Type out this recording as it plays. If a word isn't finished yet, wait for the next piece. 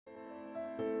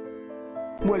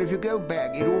Well, if you go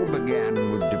back, it all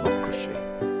began with democracy.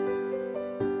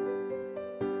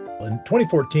 In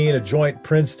 2014, a joint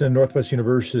Princeton-Northwest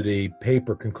University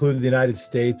paper concluded the United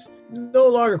States no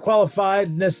longer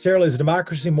qualified necessarily as a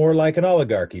democracy, more like an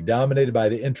oligarchy, dominated by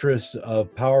the interests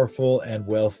of powerful and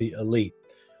wealthy elite.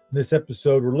 In this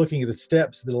episode, we're looking at the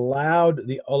steps that allowed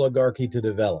the oligarchy to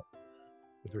develop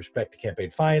with respect to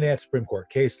campaign finance, Supreme Court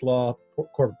case law,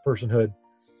 corporate personhood.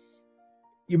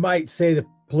 You might say the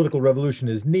political revolution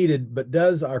is needed, but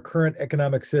does our current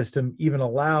economic system even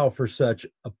allow for such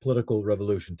a political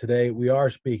revolution? Today, we are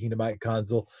speaking to Mike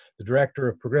Konzcal, the director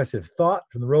of progressive thought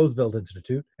from the Roosevelt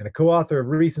Institute and a co-author of a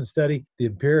recent study, The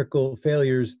Empirical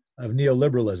Failures of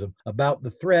Neoliberalism, about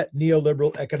the threat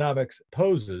neoliberal economics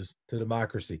poses to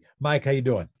democracy. Mike, how you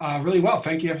doing? Really well.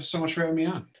 Thank you so much for having me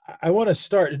on. I want to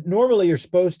start. Normally, you're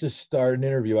supposed to start an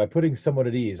interview by putting someone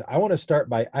at ease. I want to start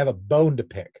by, I have a bone to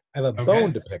pick.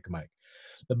 Bone to pick, Mike.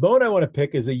 The bone I want to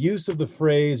pick is the use of the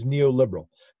phrase neoliberal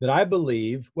that I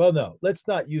believe, well, no, let's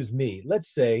not use me.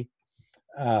 Let's say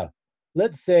that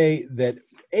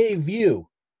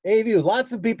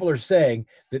lots of people are saying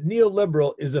that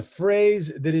neoliberal is a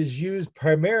phrase that is used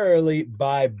primarily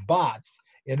by bots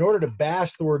in order to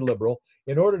bash the word liberal,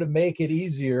 in order to make it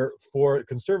easier for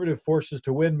conservative forces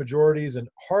to win majorities and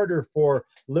harder for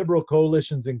liberal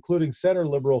coalitions, including center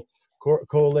liberal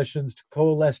coalitions, to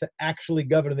coalesce to actually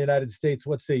govern the United States.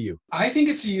 What say you? I think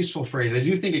it's a useful phrase. I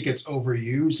do think it gets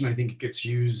overused, and I think it gets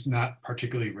used not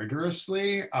particularly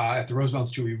rigorously. At the Roosevelt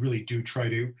Institute, we really do try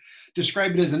to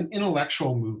describe it as an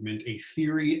intellectual movement, a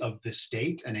theory of the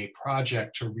state, and a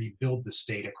project to rebuild the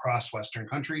state across Western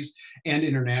countries and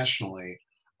internationally,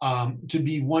 to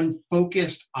be one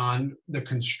focused on the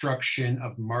construction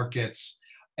of markets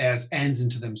as ends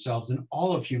into themselves in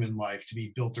all of human life, to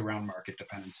be built around market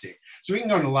dependency. So we can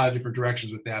go in a lot of different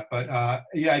directions with that, but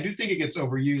yeah, I do think it gets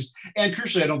overused. And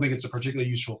crucially, I don't think it's a particularly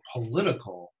useful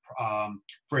political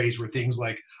phrase where things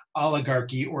like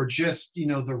oligarchy or just,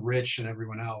 the rich and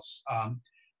everyone else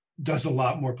does a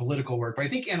lot more political work. But I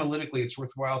think analytically, it's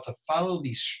worthwhile to follow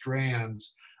these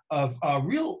strands of a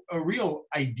real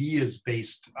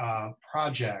ideas-based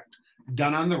project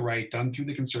done on the right, done through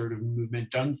the conservative movement,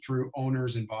 done through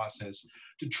owners and bosses,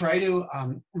 to try to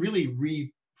really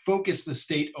refocus the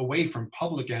state away from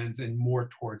public ends and more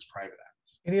towards private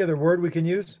ends. Any other word we can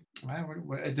use?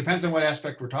 Well, it depends on what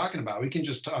aspect we're talking about. We can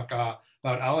just talk about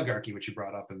oligarchy, which you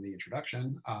brought up in the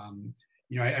introduction.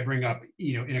 I bring up,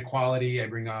 inequality. I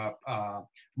bring up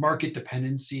market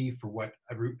dependency for what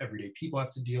everyday people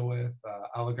have to deal with,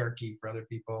 oligarchy for other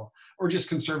people, or just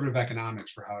conservative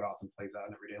economics for how it often plays out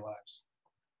in everyday lives.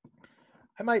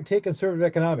 I might take conservative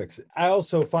economics. I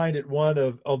also find it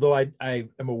although I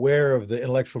am aware of the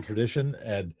intellectual tradition,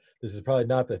 and this is probably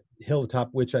not the hill atop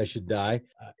which I should die,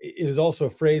 it is also a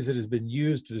phrase that has been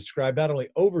used to describe not only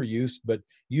overuse, but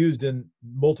used in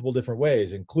multiple different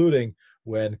ways, including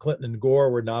when Clinton and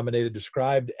Gore were nominated,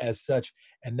 described as such,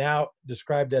 and now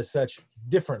described as such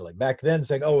differently. Back then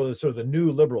saying, oh, well, they're sort of the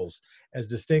new liberals, as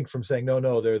distinct from saying,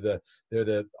 no, they're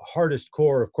the hardest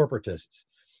core of corporatists.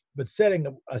 But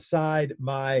setting aside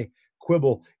my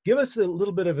quibble, give us a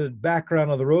little bit of a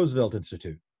background on the Roosevelt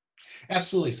Institute.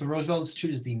 Absolutely. So the Roosevelt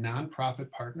Institute is the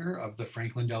nonprofit partner of the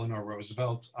Franklin Delano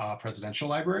Roosevelt Presidential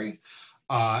Library.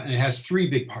 And it has three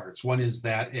big parts. One is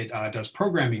that it does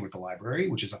programming with the library,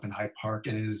 which is up in Hyde Park.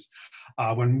 And it is,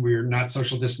 when we're not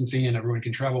social distancing and everyone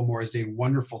can travel more, is a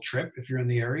wonderful trip if you're in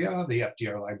the area. The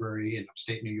FDR Library in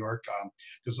upstate New York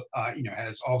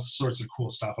has all sorts of cool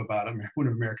stuff about one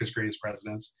of America's greatest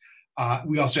presidents.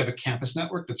 We also have a campus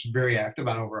network that's very active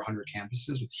on over 100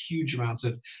 campuses with huge amounts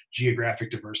of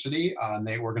geographic diversity. And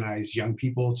they organize young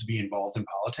people to be involved in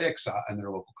politics in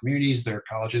their local communities, their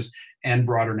colleges, and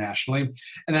broader nationally.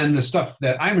 And then the stuff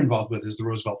that I'm involved with is the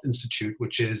Roosevelt Institute,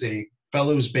 which is a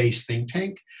fellows-based think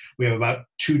tank. We have about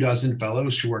 24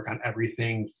 fellows who work on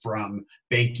everything from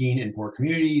banking in poor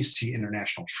communities to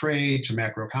international trade to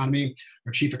macroeconomy.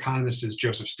 Our chief economist is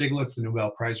Joseph Stiglitz, the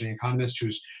Nobel Prize-winning economist,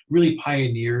 who's really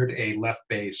pioneered a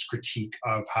left-based critique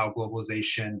of how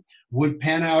globalization would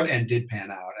pan out and did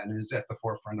pan out, and is at the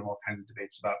forefront of all kinds of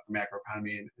debates about the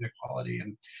macroeconomy and inequality.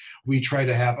 And we try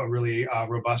to have a really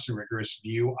robust and rigorous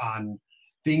view on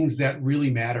things that really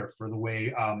matter for the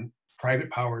way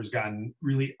private power has gotten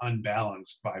really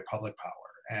unbalanced by public power,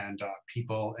 and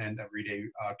people and everyday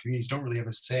communities don't really have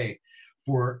a say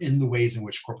in the ways in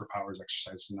which corporate power is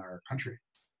exercised in our country.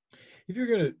 If you're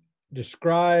going to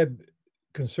describe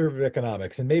conservative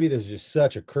economics, and maybe this is just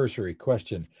such a cursory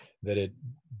question that it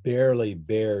barely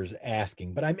bears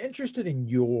asking, but I'm interested in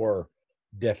your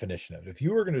definition of it. If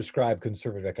you were going to describe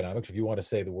conservative economics, if you want to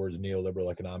say the words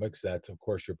neoliberal economics, that's of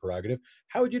course your prerogative.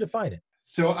 How would you define it?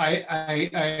 So I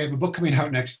have a book coming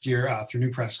out next year through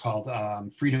New Press called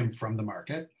Freedom from the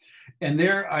Market. And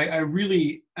there I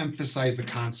really emphasize the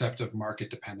concept of market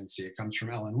dependency. It comes from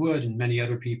Ellen Wood and many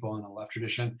other people in the left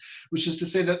tradition, which is to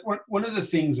say that one of the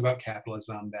things about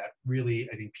capitalism that really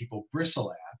I think people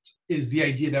bristle at is the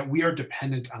idea that we are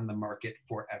dependent on the market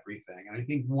for everything. And I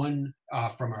think one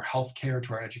from our healthcare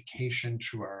to our education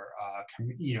to our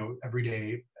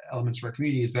everyday elements of our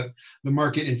community is that the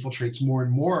market infiltrates more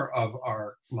and more of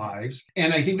our lives.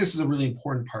 And I think this is a really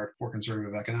important part for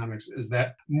conservative economics is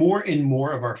that more and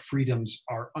more of our freedoms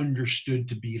are understood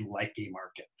to be like a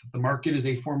market. The market is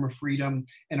a form of freedom,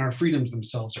 and our freedoms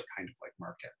themselves are kind of like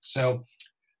markets. So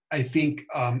I think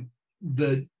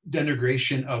the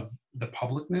denigration of the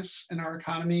publicness in our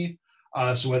economy,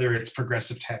 so whether it's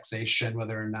progressive taxation,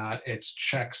 whether or not it's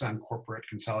checks on corporate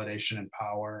consolidation and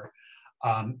power,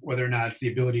 whether or not it's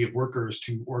the ability of workers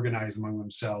to organize among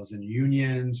themselves in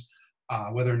unions,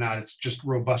 whether or not it's just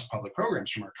robust public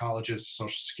programs from our colleges to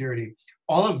Social Security,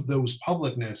 all of those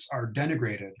publicness are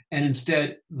denigrated. And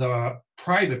instead, the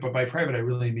private, but by private, I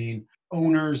really mean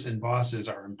owners and bosses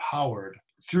are empowered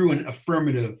through an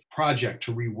affirmative project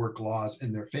to rework laws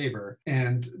in their favor.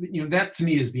 And that to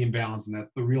me is the imbalance and that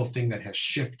the real thing that has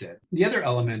shifted. The other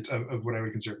element of what I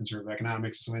would consider conservative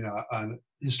economics is something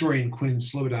historian Quinn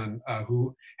Slowdon,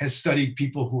 who has studied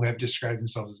people who have described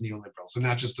themselves as neoliberal. So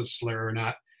not just a slur,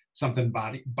 not something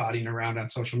bodying around on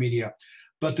social media,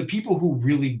 but the people who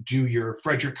really do your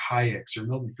Frederick Hayek's or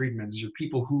Milton Friedman's, your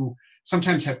people who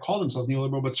sometimes have called themselves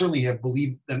neoliberal, but certainly have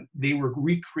believed that they were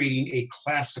recreating a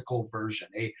classical version,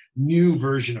 a new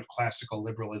version of classical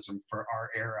liberalism for our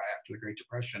era after the Great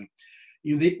Depression.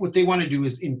 What they want to do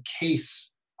is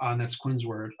encase, that's Quinn's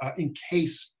word,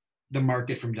 encase the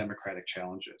market from democratic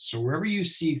challenges. So wherever you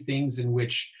see things in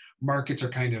which markets are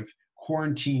kind of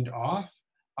quarantined off,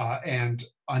 and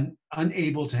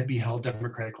unable to be held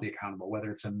democratically accountable, whether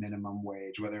it's a minimum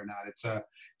wage, whether or not it's a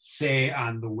say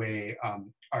on the way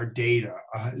our data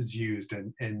is used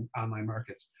in online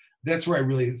markets. That's where I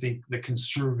really think the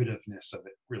conservativeness of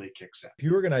it really kicks in. If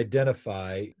you were going to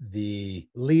identify the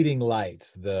leading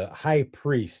lights, the high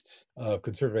priests of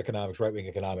conservative economics, right-wing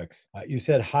economics, you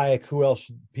said Hayek. Who else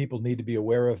should people need to be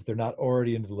aware of if they're not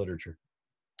already into the literature?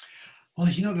 Well,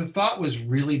 the thought was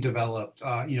really developed,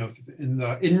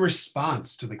 in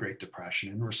response to the Great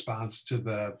Depression, in response to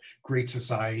the Great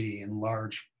Society and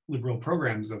large liberal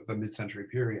programs of the mid-century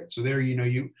period. So there,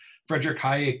 Frederick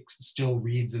Hayek still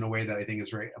reads in a way that I think is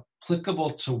very applicable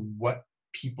to what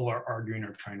people are arguing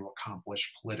or trying to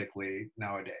accomplish politically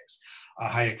nowadays.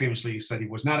 Hayek famously said he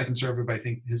was not a conservative, but I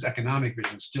think his economic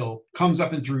vision still comes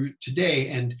up and through today.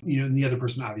 And, and the other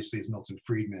person obviously is Milton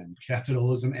Friedman,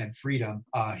 Capitalism and Freedom,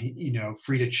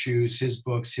 Free to Choose, his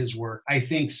books, his work, I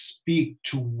think speak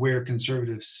to where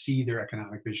conservatives see their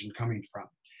economic vision coming from.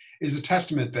 It is a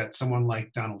testament that someone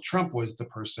like Donald Trump was the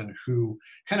person who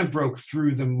kind of broke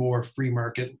through the more free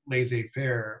market,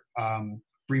 laissez-faire,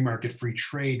 free market, free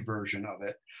trade version of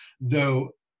it, though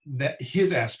that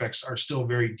his aspects are still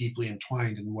very deeply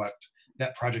entwined in what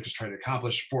that project is trying to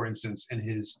accomplish. For instance, in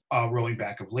his rolling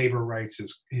back of labor rights,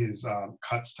 his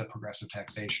cuts to progressive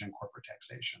taxation and corporate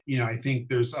taxation. I think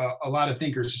there's a lot of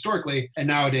thinkers historically, and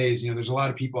nowadays, there's a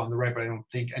lot of people on the right, but I don't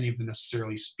think any of them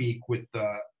necessarily speak with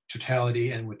the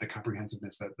totality and with the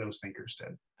comprehensiveness that those thinkers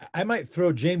did. I might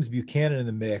throw James Buchanan in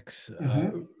the mix.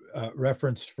 Mm-hmm.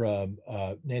 Reference from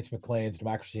Nancy McLean's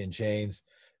Democracy in Chains.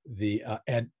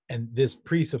 And this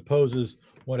presupposes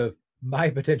one of my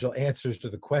potential answers to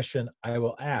the question I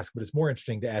will ask, but it's more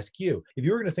interesting to ask you. If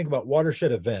you were going to think about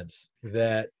watershed events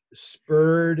that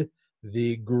spurred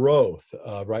the growth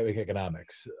of right-wing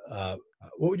economics,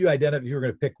 what would you identify if you were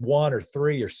going to pick one or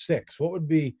three or six? What would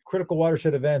be critical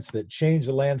watershed events that change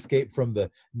the landscape from the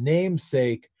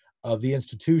namesake of the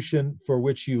institution for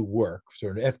which you work,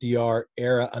 sort of FDR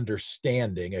era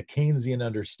understanding, a Keynesian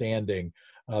understanding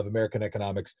of American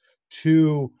economics,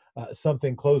 to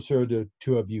something closer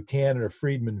to a Buchanan or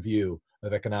Friedman view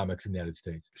of economics in the United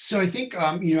States? So I think,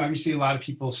 obviously a lot of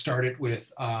people started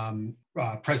with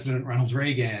President Ronald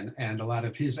Reagan and a lot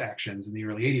of his actions in the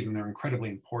early 80s, and they're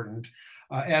incredibly important,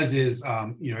 as is,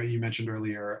 you mentioned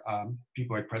earlier,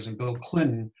 people like President Bill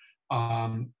Clinton,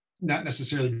 not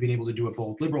necessarily being able to do a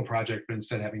bold liberal project, but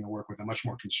instead having to work with a much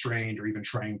more constrained or even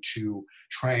trying to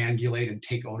triangulate and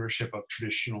take ownership of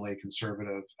traditionally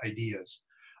conservative ideas.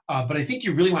 But I think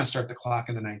you really want to start the clock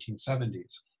in the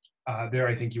 1970s. There,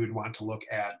 I think you would want to look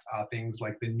at things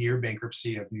like the near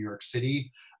bankruptcy of New York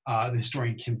City. The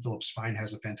historian Kim Phillips Fine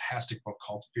has a fantastic book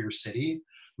called Fear City,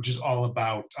 which is all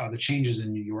about the changes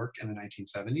in New York in the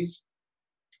 1970s.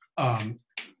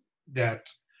 That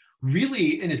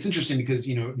really, and it's interesting because,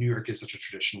 New York is such a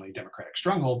traditionally Democratic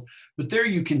stronghold, but there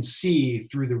you can see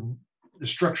through the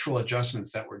structural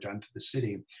adjustments that were done to the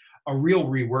city, a real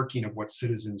reworking of what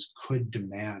citizens could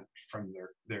demand from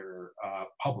their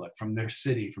public, from their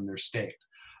city, from their state.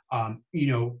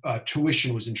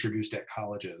 Tuition was introduced at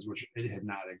colleges, which it had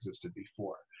not existed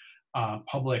before.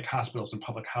 Public hospitals and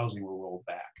public housing were rolled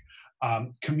back.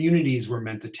 Communities were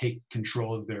meant to take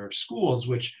control of their schools,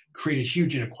 which created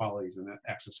huge inequalities in the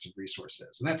access to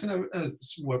resources. And that's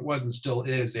what was and still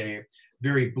is a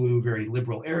very blue, very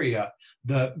liberal area.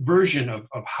 The version of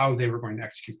how they were going to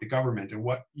execute the government and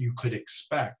what you could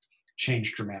expect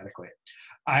changed dramatically.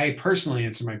 I personally,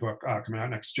 it's in my book coming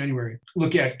out next January,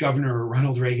 look at Governor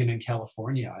Ronald Reagan in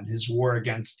California and his war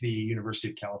against the University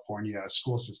of California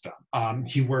school system.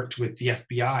 He worked with the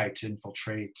FBI to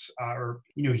infiltrate,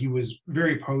 he was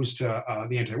very opposed to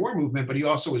the anti-war movement, but he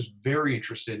also was very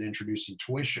interested in introducing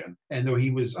tuition. And though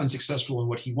he was unsuccessful in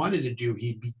what he wanted to do,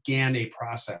 he began a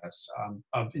process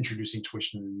of introducing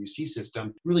tuition in the UC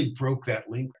system, really broke that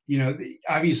link.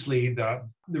 Obviously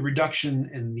the reduction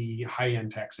in the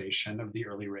high-end taxation of the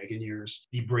early Reagan years,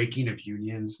 the breaking of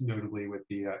unions, notably with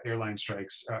the airline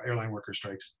worker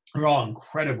strikes, are all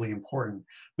incredibly important.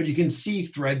 But you can see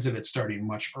threads of it starting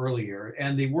much earlier,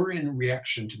 and they were in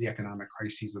reaction to the economic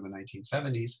crises of the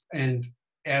 1970s. And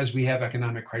as we have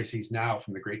economic crises now,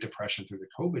 from the Great Depression through the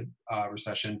COVID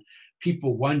recession,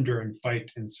 people wonder and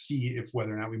fight and see if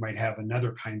whether or not we might have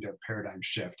another kind of paradigm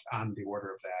shift on the order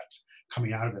of that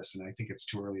coming out of this. And I think it's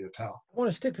too early to tell. I want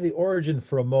to stick to the origin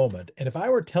for a moment. And if I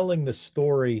were telling the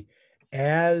story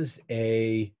as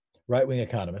a right-wing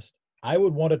economist, I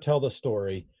would want to tell the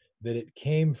story that it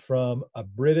came from a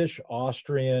British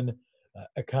Austrian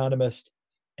economist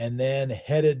and then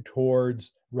headed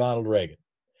towards Ronald Reagan.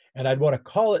 And I'd want to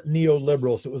call it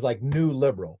neoliberal, so it was like new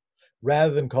liberal,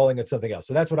 rather than calling it something else.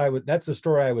 So that's the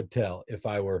story I would tell if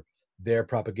I were their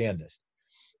propagandist.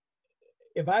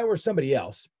 If I were somebody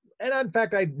else, and in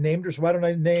fact I named her, so why don't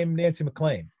I name Nancy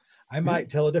McLean? I might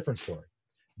tell a different story,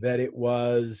 that it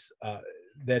was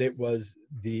the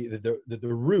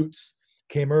roots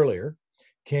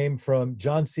came from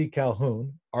John C.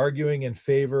 Calhoun arguing in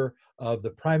favor of the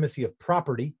primacy of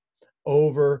property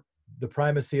over the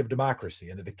primacy of democracy.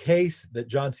 And the case that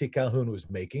John C. Calhoun was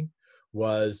making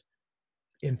was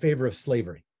in favor of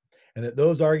slavery. And that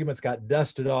those arguments got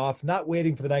dusted off, not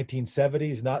waiting for the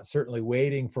 1970s, not certainly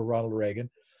waiting for Ronald Reagan,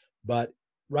 but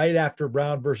right after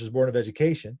Brown versus Board of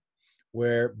Education,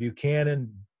 where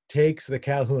Buchanan takes the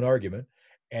Calhoun argument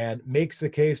and makes the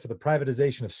case for the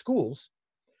privatization of schools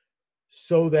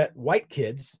so that white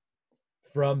kids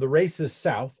from the racist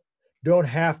South don't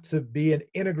have to be in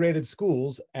integrated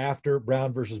schools after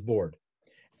Brown versus Board.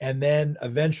 And then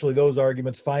eventually those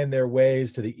arguments find their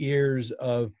ways to the ears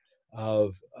of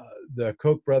the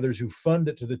Koch brothers, who fund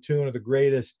it to the tune of the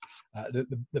greatest,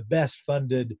 the best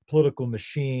funded political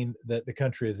machine that the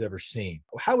country has ever seen.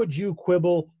 How would you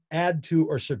quibble, add to,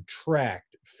 or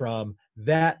subtract from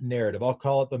that narrative? I'll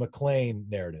call it the McLean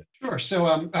narrative. Sure. So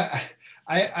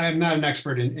I'm not an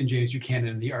expert in James Buchanan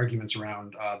and the arguments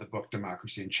around the book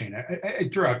Democracy Unchained. I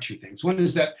throw out two things. One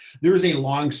is that there is a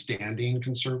long-standing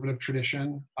conservative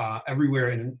tradition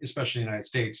everywhere, and especially in the United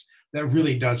States, that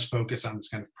really does focus on this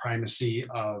kind of primacy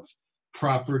of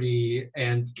property,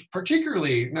 and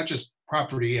particularly not just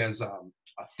property as a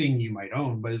thing you might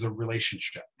own, but as a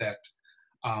relationship, that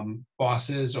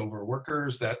bosses over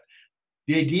workers, that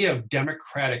the idea of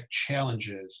democratic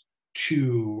challenges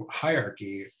to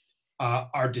hierarchy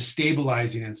are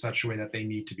destabilizing in such a way that they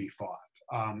need to be fought.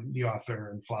 The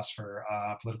author and philosopher,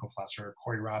 political philosopher,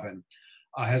 Corey Robin,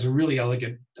 has a really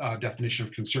elegant definition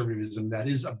of conservatism that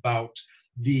is about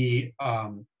the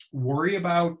worry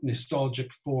about,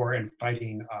 nostalgic for, and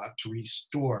fighting to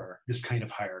restore this kind of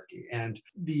hierarchy. And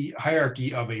the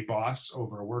hierarchy of a boss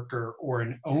over a worker, or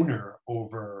an owner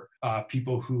over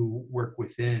people who work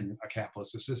within a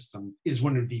capitalist system, is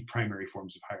one of the primary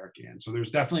forms of hierarchy. And so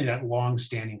there's definitely that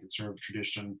long-standing conservative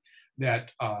tradition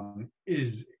that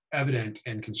is evident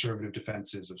in conservative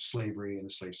defenses of slavery in the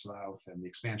slave South and the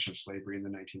expansion of slavery in the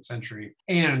 19th century,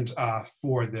 and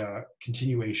for the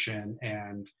continuation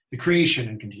and the creation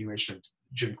and continuation of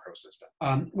Jim Crow system.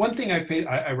 One thing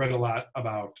I read a lot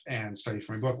about and studied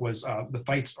for my book was the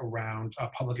fights around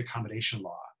public accommodation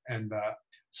law and the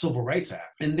Civil Rights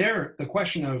Act. And there, the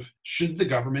question of, should the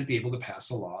government be able to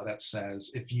pass a law that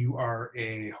says if you are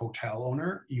a hotel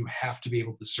owner, you have to be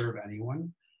able to serve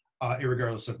anyone,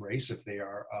 irregardless of race, if they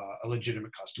are a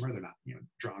legitimate customer, they're not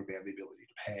drunk, they have the ability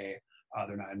to pay,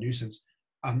 they're not a nuisance.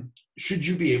 should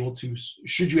you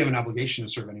have an obligation to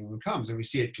serve anyone who comes? And we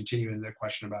see it continue in the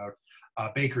question about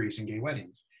bakeries and gay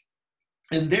weddings.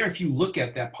 And there, if you look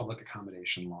at that public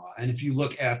accommodation law, and if you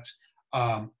look at,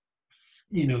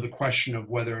 the question of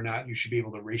whether or not you should be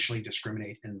able to racially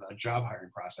discriminate in the job hiring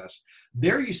process,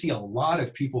 there you see a lot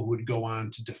of people who would go on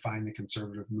to define the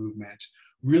conservative movement,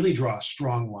 really draw a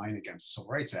strong line against the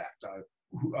Civil Rights Act.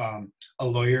 A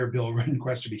lawyer, Bill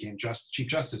Rehnquist, who became Chief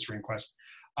Justice Rehnquist,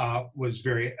 was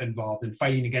very involved in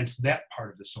fighting against that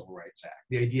part of the Civil Rights Act.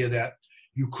 The idea that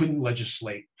you couldn't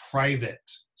legislate private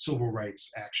civil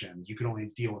rights actions. You could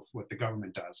only deal with what the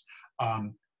government does.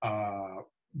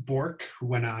 Bork, who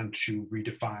went on to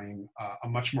redefine a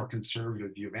much more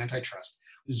conservative view of antitrust,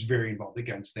 was very involved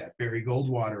against that. Barry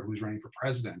Goldwater, who was running for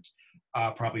president,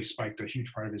 probably spiked a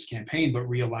huge part of his campaign, but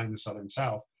realigned the Southern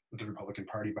South with the Republican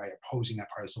Party by opposing that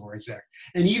part of the Civil Rights Act.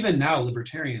 And even now,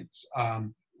 libertarians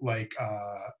like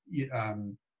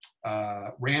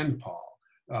Rand Paul,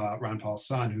 Ron Paul's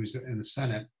son, who's in the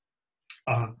Senate,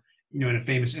 in a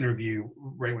famous interview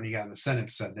right when he got in the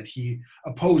Senate, said that he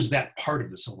opposed that part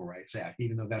of the Civil Rights Act,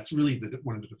 even though that's really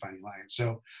one of the defining lines.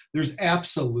 So there's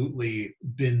absolutely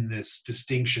been this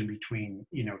distinction between,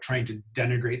 trying to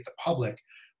denigrate the public,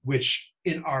 which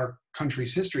in our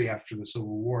country's history after the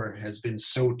Civil War has been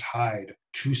so tied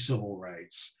to civil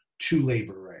rights, to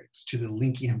labor rights, to the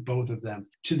linking of both of them,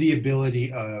 to the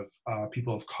ability of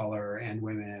people of color and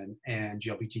women and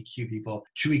LGBTQ people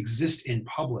to exist in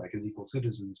public as equal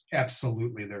citizens.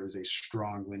 Absolutely, there is a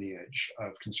strong lineage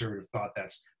of conservative thought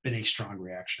that's been a strong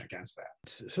reaction against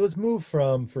that. So let's move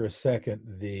from, for a second,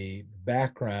 the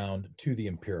background to the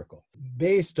empirical.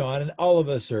 Based on, and all of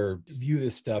us view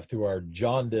this stuff through our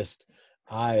jaundiced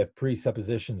eye of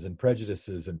presuppositions and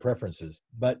prejudices and preferences.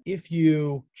 But if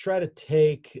you try to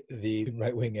take the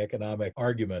right-wing economic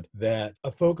argument that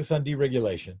a focus on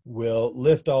deregulation will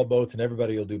lift all boats and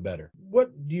everybody will do better,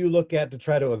 what do you look at to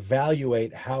try to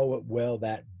evaluate how well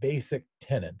that basic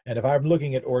tenet? And if I'm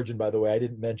looking at origin, by the way, I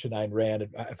didn't mention Ayn Rand.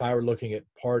 If I were looking at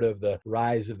part of the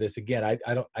rise of this, again,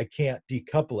 I can't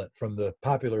decouple it from the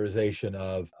popularization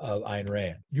of Ayn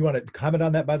Rand. You want to comment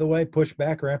on that, by the way, push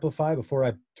back or amplify before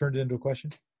I turned it into a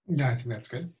question? No, I think that's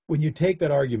good. When you take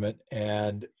that argument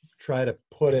and try to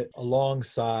put it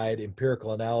alongside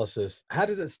empirical analysis, how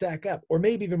does it stack up? Or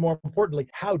maybe even more importantly,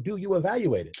 how do you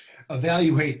evaluate it?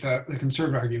 Evaluate the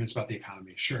conservative arguments about the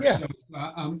economy. Sure. Yeah.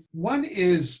 So one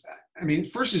is,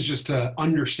 first is just to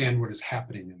understand what is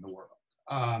happening in the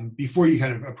world before you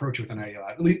kind of approach it with an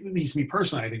ideology. At least me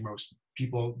personally, I think most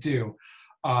people do.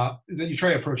 Then you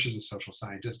try to approach as a social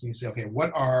scientist and you say, okay,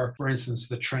 what are, for instance,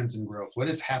 the trends in growth? What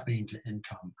is happening to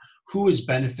income? Who is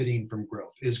benefiting from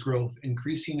growth? Is growth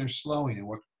increasing or slowing? And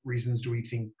what reasons do we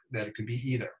think that it could be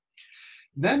either?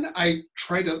 Then I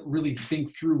try to really think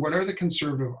through what are the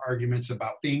conservative arguments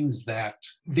about things that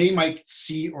they might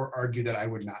see or argue that I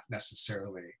would not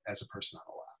necessarily as a person on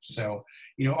the left. So,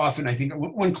 often I think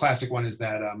one classic one is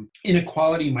that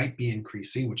inequality might be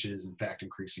increasing, which is in fact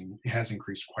increasing. It has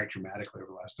increased quite dramatically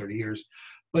over the last 30 years,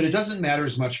 but it doesn't matter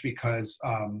as much because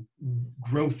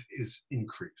growth is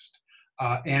increased.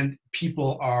 And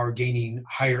people are gaining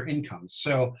higher incomes.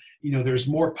 So, there's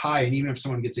more pie. And even if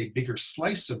someone gets a bigger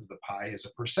slice of the pie as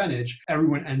a percentage,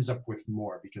 everyone ends up with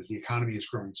more because the economy is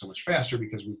growing so much faster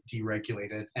because we've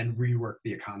deregulated and reworked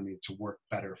the economy to work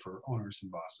better for owners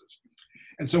and bosses.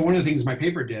 And so one of the things my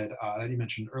paper did that you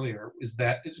mentioned earlier is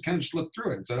that it kind of just looked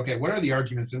through it and said, okay, what are the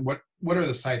arguments and what are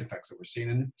the side effects that we're seeing?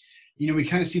 And we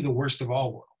kind of see the worst of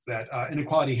all worlds, that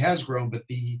inequality has grown, but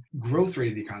the growth rate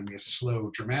of the economy has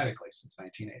slowed dramatically since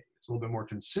 1980. It's a little bit more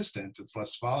consistent, it's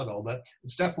less volatile, but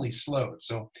it's definitely slowed.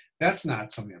 So that's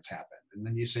not something that's happened. And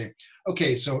then you say,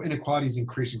 okay, so inequality is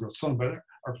increasing, growth slowing, but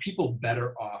are people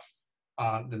better off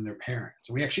than their parents?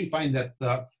 And we actually find that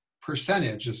the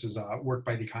percentage, this is work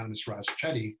by the economist Raj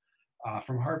Chetty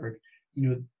from Harvard,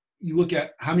 you look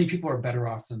at how many people are better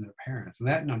off than their parents, and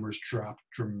that number's dropped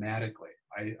dramatically.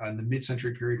 In the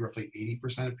mid-century period, roughly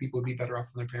 80% of people would be better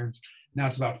off than their parents. Now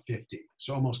it's about 50.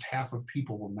 So almost half of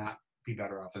people will not be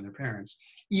better off than their parents,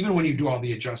 even when you do all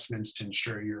the adjustments to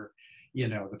ensure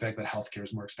the fact that healthcare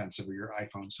is more expensive or your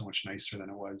iPhone's so much nicer than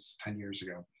it was 10 years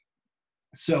ago.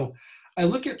 So I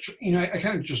look at, I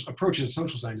kind of just approach it as a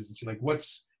social scientist and see like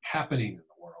what's happening in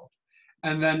the world.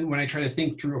 And then when I try to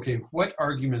think through, okay, what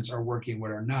arguments are working,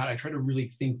 what are not, I try to really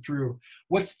think through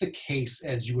what's the case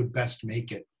as you would best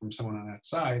make it from someone on that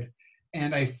side.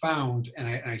 And I found, and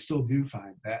I still do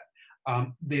find that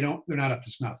they're not up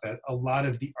to snuff, that a lot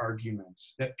of the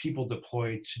arguments that people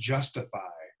deploy to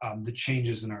justify the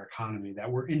changes in our economy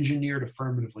that were engineered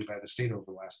affirmatively by the state over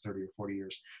the last 30 or 40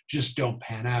 years just don't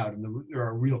pan out. And there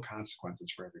are real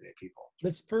consequences for everyday people.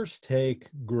 Let's first take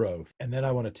growth, and then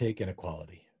I want to take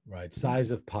inequality. Right?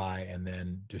 Size of pie and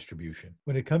then distribution.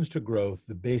 When it comes to growth,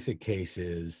 the basic case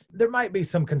is there might be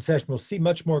some concession. We'll see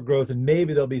much more growth and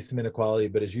maybe there'll be some inequality.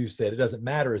 But as you said, it doesn't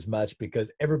matter as much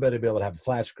because everybody will be able to have a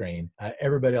flat screen.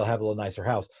 Everybody will have a little nicer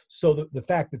house. So the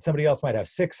fact that somebody else might have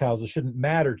 6 houses shouldn't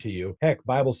matter to you. Heck,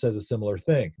 Bible says a similar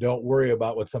thing. Don't worry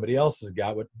about what somebody else has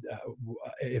got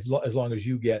as long as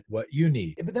you get what you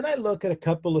need. But then I look at a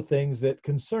couple of things that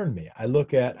concern me. I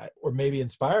look at, or maybe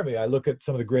inspire me, I look at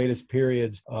some of the greatest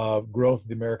periods of growth of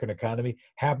the American economy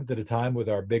happened at a time with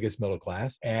our biggest middle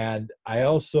class. And I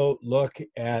also look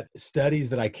at studies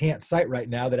that I can't cite right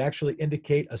now that actually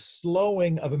indicate a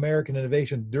slowing of American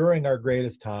innovation during our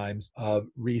greatest times of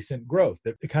recent growth.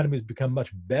 The economy has become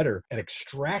much better at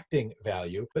extracting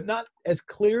value, but not as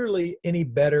clearly any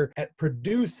better at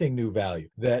producing new value.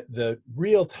 That the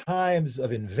real times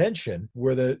of invention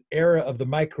were the era of the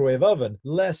microwave oven,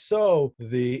 less so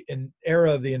the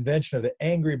era of the invention of the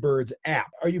Angry Birds app.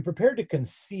 Are you prepared to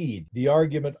concede the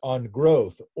argument on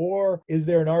growth, or is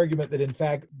there an argument that in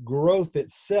fact growth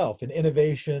itself in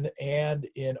innovation and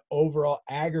in overall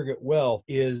aggregate wealth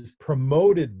is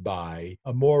promoted by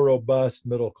a more robust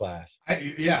middle class?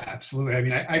 Yeah, absolutely. I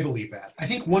mean, I believe that. I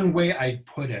think one way I'd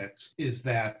put it is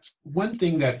that one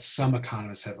thing that some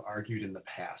economists have argued in the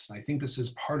past, and I think this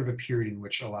is part of a period in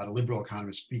which a lot of liberal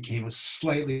economists became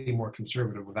slightly more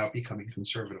conservative without becoming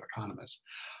conservative economists,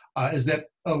 is that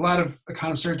a lot of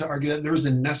economists started to argue that there was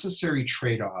a necessary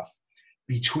trade-off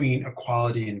between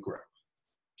equality and growth.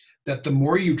 That the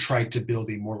more you tried to build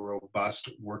a more robust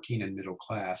working and middle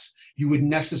class, you would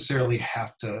necessarily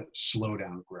have to slow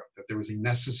down growth, that there was a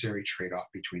necessary trade-off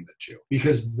between the two.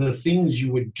 Because the things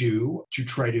you would do to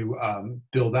try to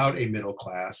build out a middle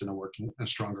class and a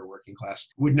stronger working class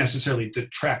would necessarily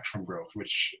detract from growth,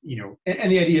 which,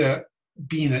 and the idea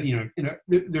being that,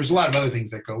 there's a lot of other things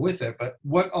that go with it, but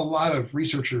what a lot of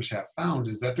researchers have found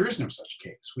is that there is no such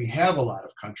case. We have a lot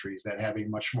of countries that have a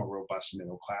much more robust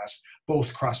middle class,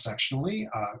 both cross-sectionally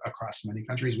across many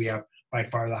countries. We have by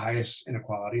far the highest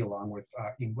inequality along with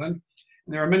England.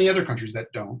 And there are many other countries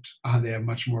that don't. They have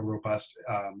much more robust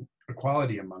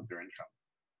equality among their income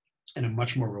and a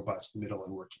much more robust middle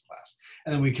and working class.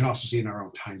 And then we can also see in our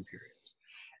own time periods.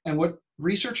 And what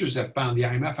researchers have found, the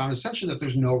IMF found essentially that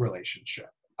there's no relationship,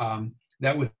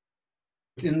 that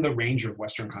within the range of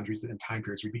Western countries and time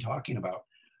periods we'd be talking about,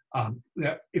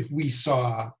 that if we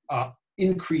saw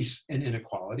increase in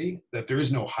inequality, that there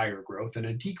is no higher growth, and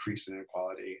a decrease in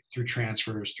inequality through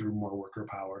transfers, through more worker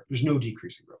power, there's no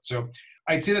decrease in growth. So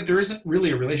I'd say that there isn't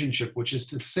really a relationship, which is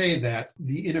to say that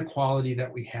the inequality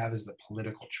that we have is the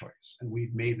political choice, and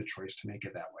we've made the choice to make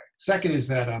it that way. Second is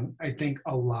that I think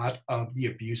a lot of the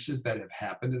abuses that have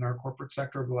happened in our corporate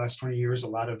sector over the last 20 years, a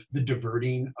lot of the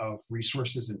diverting of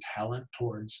resources and talent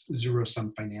towards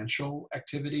zero-sum financial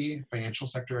activity, financial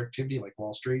sector activity like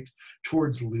Wall Street,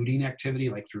 towards looting activity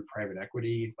like through private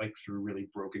equity, like through really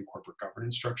broken corporate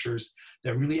governance structures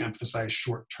that really emphasize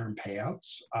short-term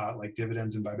payouts like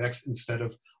dividends and buybacks instead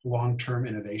of long-term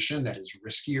innovation that is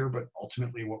riskier, but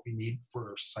ultimately what we need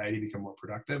for society to become more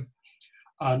productive.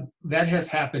 That has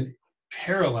happened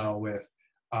parallel with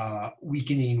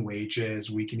weakening wages,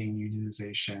 weakening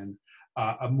unionization,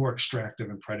 a more extractive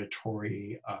and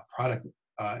predatory product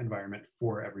environment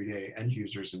for everyday end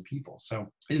users and people.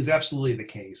 So it is absolutely the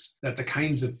case that the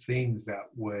kinds of things that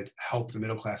would help the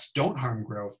middle class don't harm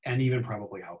growth and even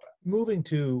probably help it. Moving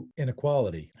to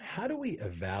inequality, how do we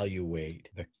evaluate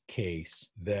the case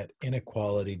that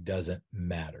inequality doesn't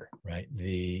matter, right?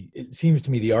 It seems to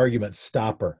me the argument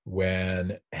stopper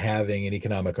when having an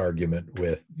economic argument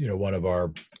with, one of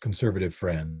our conservative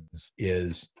friends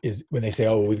is when they say,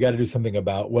 oh, we've got to do something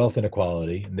about wealth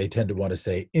inequality, and they tend to want to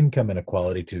say income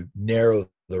inequality to narrow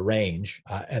the range,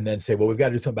 and then say, well, we've got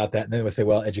to do something about that. And then we'll say,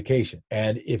 well, education.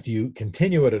 And if you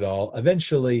continue it at all,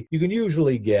 eventually you can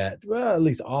usually at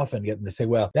least often get them to say,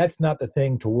 well, that's not the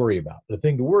thing to worry about. The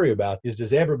thing to worry about is,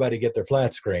 does everybody get their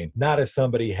flat screen? Not if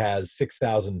somebody has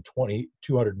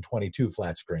 6,222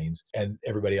 flat screens and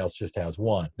everybody else just has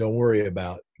one. Don't worry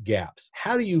about gaps.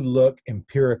 How do you look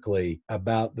empirically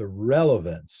about the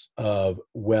relevance of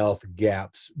wealth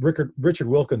gaps? Richard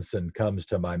Wilkinson comes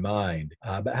to my mind,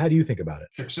 but how do you think about it?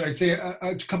 Sure. So I'd say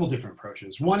a couple different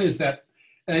approaches. One is that,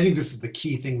 and I think this is the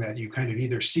key thing that you kind of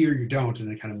either see or you don't,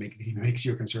 and it kind of makes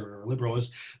you a conservative or liberal,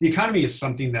 is the economy is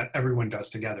something that everyone does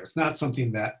together. It's not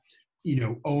something that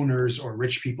owners or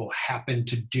rich people happen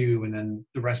to do, and then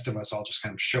the rest of us all just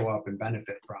kind of show up and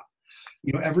benefit from.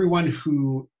 Everyone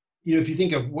who if you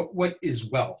think of what is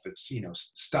wealth, it's,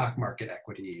 stock market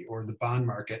equity or the bond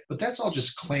market, but that's all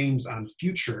just claims on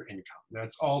future income.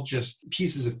 That's all just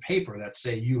pieces of paper that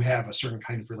say you have a certain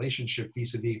kind of relationship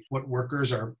vis-a-vis what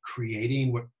workers are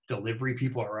creating, what delivery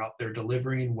people are out there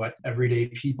delivering, what everyday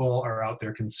people are out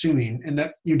there consuming. And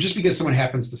that, just because someone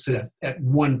happens to sit at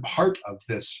one part of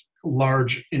this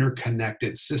large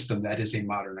interconnected system that is a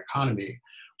modern economy,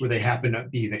 where they happen to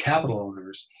be the capital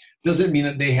owners, doesn't mean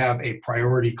that they have a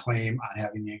priority claim on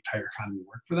having the entire economy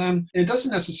work for them. And it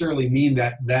doesn't necessarily mean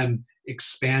that them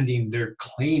expanding their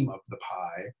claim of the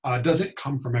pie doesn't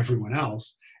come from everyone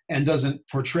else and doesn't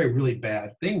portray really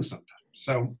bad things sometimes.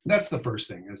 So that's the first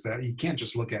thing, is that you can't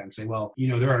just look at it and say, well,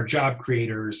 there are job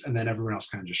creators and then everyone else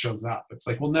kind of just shows up. It's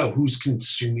like, well, no, who's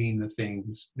consuming the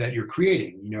things that you're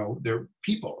creating? They're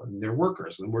people and they're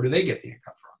workers, and where do they get the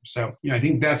income from? So, I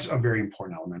think that's a very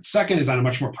important element. Second is on a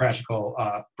much more practical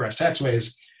brass tacks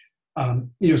ways.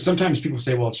 Sometimes people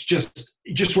say, well, it's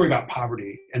just worry about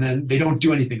poverty, and then they don't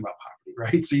do anything about poverty,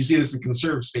 right? So you see this in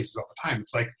conservative spaces all the time.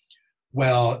 It's like,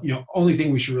 well, only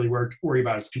thing we should really worry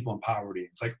about is people in poverty.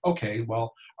 It's like, okay,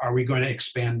 well, are we going to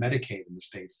expand Medicaid in the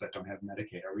states that don't have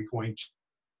Medicaid? Are we going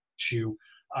to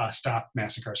stop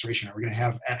mass incarceration? Are we going to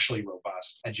have actually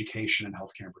robust education and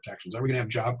healthcare and protections? Are we going to have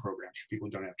job programs for people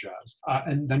who don't have jobs?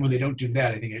 And then when they don't do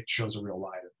that, I think it shows a real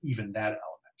lie of even that element.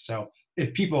 So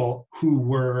if people who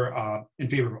were in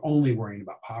favor of only worrying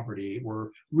about poverty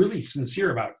were really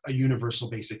sincere about a universal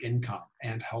basic income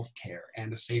and healthcare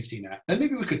and a safety net, then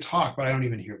maybe we could talk, but I don't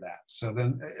even hear that. So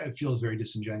then it feels very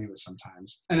disingenuous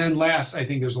sometimes. And then last, I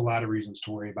think there's a lot of reasons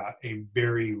to worry about a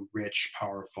very rich,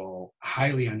 powerful,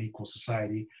 highly unequal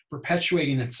society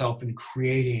perpetuating itself and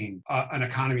creating an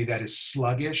economy that is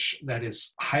sluggish, that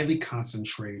is highly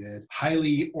concentrated,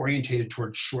 highly orientated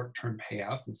towards short-term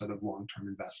payouts instead of long-term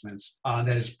investments,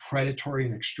 that is predatory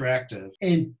and extractive,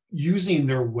 and using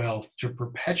their wealth to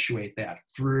perpetuate that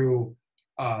through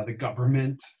the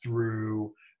government,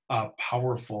 through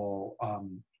powerful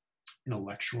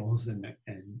intellectuals and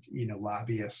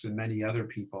lobbyists and many other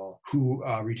people who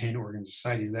retain organs of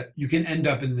society, that you can end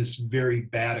up in this very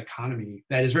bad economy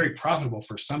that is very profitable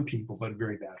for some people, but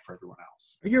very bad for everyone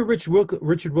else. You're a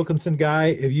Richard Wilkinson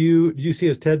guy. Did you see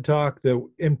his TED Talk, the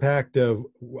impact of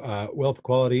wealth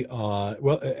equality,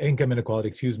 income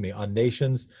inequality, on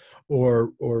nations,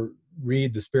 or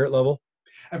read The Spirit Level?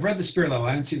 I've read The Spirit Level.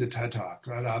 I haven't seen the TED Talk,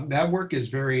 but that work is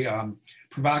very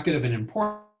provocative and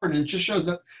important. And it just shows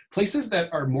that places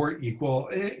that are more equal,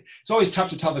 it's always tough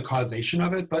to tell the causation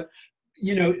of it, but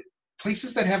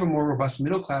places that have a more robust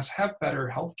middle class have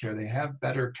better healthcare. They have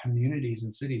better communities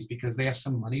and cities because they have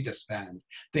some money to spend.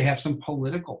 They have some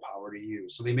political power to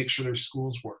use. So they make sure their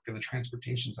schools work and the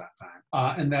transportation's on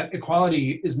time. And that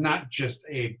equality is not just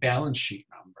a balance sheet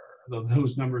number, though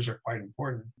those numbers are quite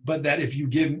important, but that if you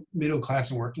give middle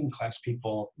class and working class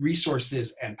people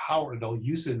resources and power, they'll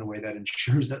use it in a way that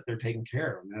ensures that they're taken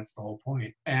care of. And that's the whole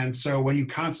point. And so when you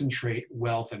concentrate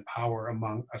wealth and power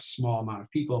among a small amount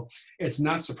of people, it's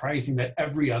not surprising that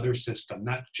every other system,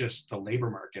 not just the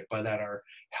labor market, but that our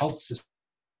health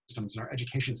systems and our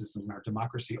education systems and our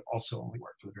democracy also only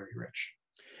work for the very rich.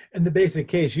 In the basic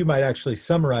case, you might actually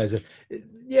summarize it.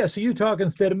 Yeah, so you talk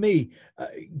instead of me.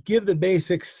 Give the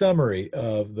basic summary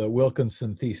of the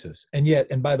Wilkinson thesis.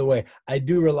 And by the way, I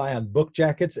do rely on book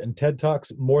jackets and TED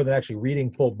Talks more than actually reading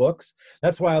full books.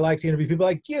 That's why I like to interview people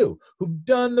like you who've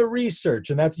done the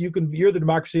research, and you're the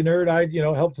democracy nerd.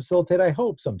 I help facilitate, I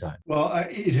hope, sometime. Well,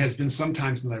 it has been some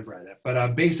time since I've read it,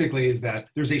 but basically is that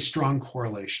there's a strong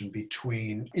correlation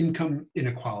between income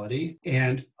inequality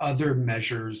and other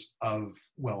measures of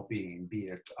well-being, be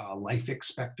it life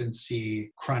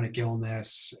expectancy, chronic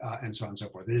illness, and so on and so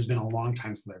forth. It has been a long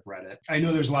time since I've read it. I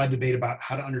know there's a lot of debate about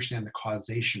how to understand the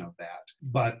causation of that,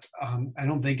 but I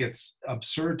don't think it's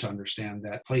absurd to understand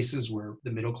that places where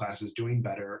the middle class is doing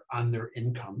better on their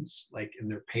incomes, like in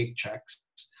their paychecks,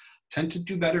 tend to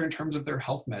do better in terms of their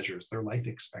health measures, their life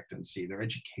expectancy, their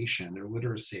education, their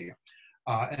literacy.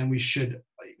 And we should,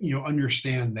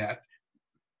 understand that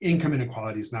income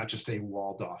inequality is not just a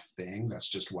walled off thing. That's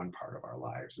just one part of our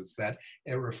lives. It's that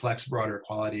it reflects broader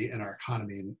equality in our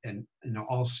economy and in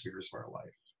all spheres of our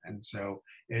life. And so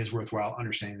it is worthwhile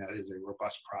understanding that it is a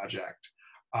robust project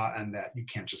and that you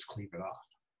can't just cleave it off.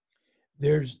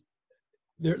 There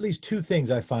are at least two things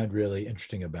I find really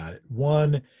interesting about it.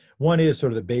 One is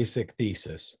sort of the basic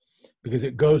thesis, because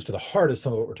it goes to the heart of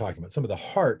some of what we're talking about, some of the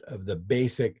heart of the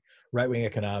basic right-wing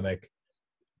economic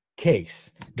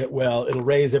case that, well, it'll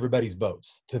raise everybody's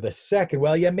boats, to the second,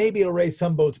 well, yeah, maybe it'll raise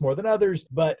some boats more than others,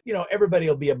 but everybody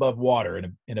will be above water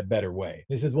in a better way.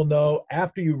 And he says, well, no,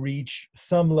 after you reach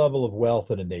some level of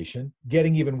wealth in a nation,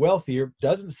 getting even wealthier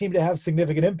doesn't seem to have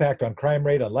significant impact on crime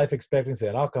rate, on life expectancy,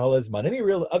 on alcoholism, on any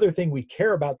real other thing we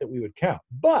care about that we would count.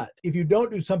 But if you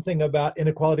don't do something about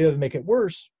inequality other than make it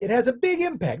worse, it has a big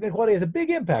impact. Inequality has a big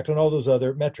impact on all those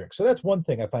other metrics. So that's one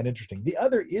thing I find interesting. The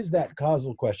other is that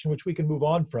causal question, which we can move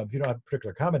on from if you don't have a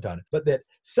particular comment on it, but that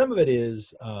some of it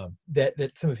is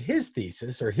that some of his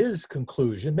thesis or his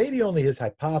conclusion, maybe only his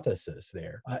hypothesis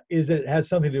there, is that it has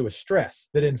something to do with stress.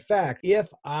 That in fact, if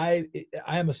I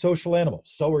am a social animal,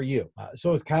 so are you.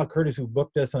 So is Kyle Curtis, who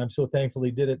booked us, and I'm so thankful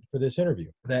he did it for this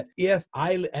interview. That if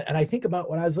and I think about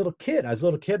when I was a little kid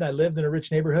and I lived in a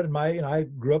rich neighborhood, and I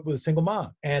grew up with a single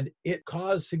mom, and it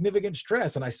caused significant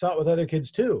stress. And I saw it with other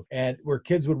kids too, and where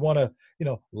kids would want to,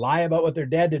 lie about what their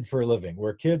dad did for a living,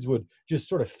 where kids would just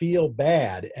sort of feel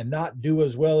bad and not do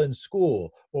as well in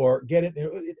school or get it.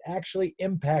 It actually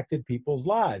impacted people's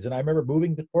lives. And I remember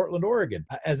moving to Portland, Oregon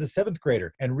as a 7th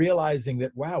grader and realizing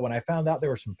that, wow, when I found out there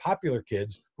were some popular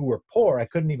kids who were poor, I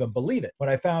couldn't even believe it. When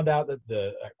I found out that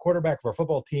the quarterback of our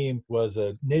football team was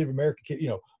a Native American kid,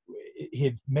 he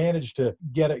had managed to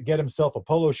get himself a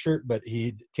polo shirt, but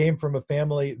he came from a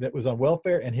family that was on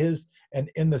welfare, and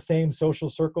in the same social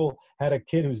circle had a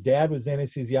kid whose dad was an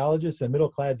anesthesiologist, and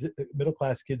middle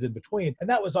class kids in between. And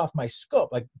that was off my scope.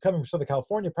 Like coming from Southern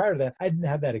California prior to that, I didn't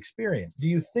have that experience. Do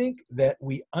you think that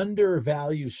we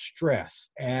undervalue stress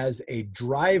as a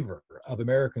driver of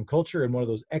American culture and one of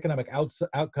those economic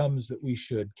outcomes that we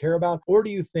should care about? Or do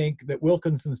you think that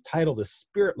Wilkinson's title, The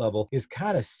Spirit Level, is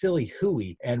kind of silly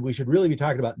hooey, and we should really be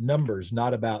talking about numbers,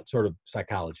 not about sort of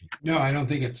psychology? No, I don't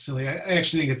think it's silly. I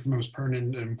actually think it's the most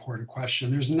pertinent and important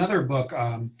question. There's another book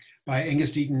by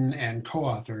Angus Deaton and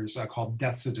co-authors called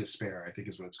Deaths of Despair, I think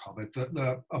is what it's called. But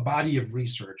a body of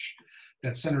research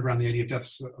that's centered around the idea of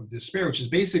deaths of despair, which is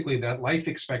basically that life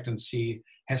expectancy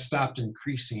has stopped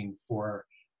increasing for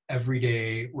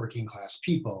everyday working class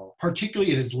people.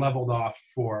 Particularly, it has leveled off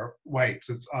for whites.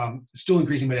 It's still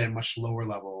increasing, but at a much lower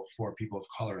level for people of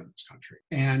color in this country.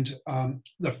 And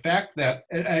the fact that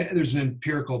there's an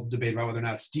empirical debate about whether or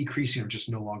not it's decreasing or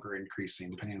just no longer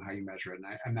increasing, depending on how you measure it.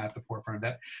 And I'm not at the forefront of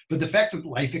that. But the fact that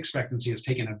life expectancy has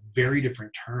taken a very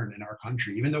different turn in our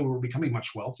country, even though we're becoming much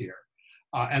wealthier,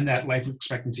 and that life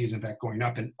expectancy is in fact going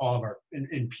up in all of our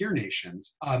in peer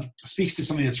nations, speaks to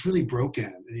something that's really broken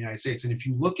in the United States. And if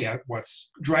you look at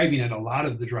what's driving it, a lot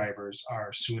of the drivers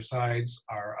are suicides,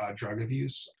 are drug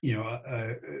abuse,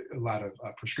 a lot of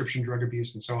prescription drug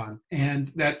abuse and so on.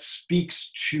 And that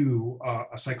speaks to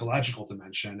a psychological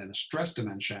dimension and a stress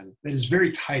dimension that is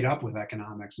very tied up with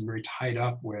economics and very tied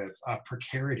up with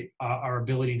precarity, our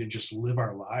ability to just live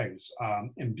our lives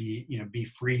and be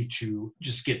free to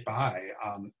just get by.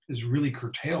 Is really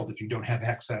curtailed if you don't have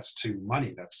access to money.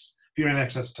 If you don't have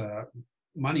access to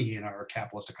money in our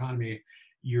capitalist economy,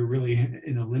 you're really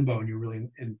in a limbo and you're really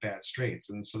in bad straits.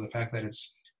 And so the fact that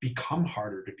it's become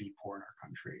harder to be poor in our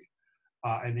country,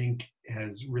 I think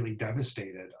has really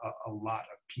devastated a lot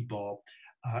of people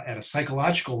at a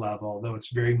psychological level, though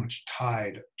it's very much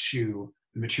tied to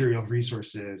the material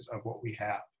resources of what we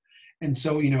have. And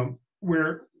so,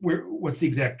 what's the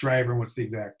exact driver and what's the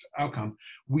exact outcome?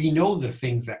 We know the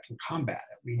things that can combat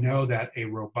it. We know that a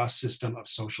robust system of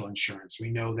social insurance.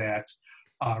 We know that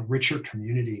richer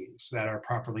communities that are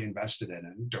properly invested in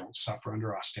and don't suffer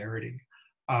under austerity.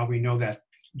 We know that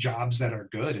jobs that are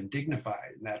good and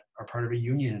dignified and that are part of a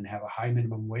union and have a high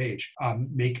minimum wage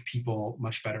make people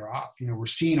much better off. We're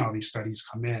seeing all these studies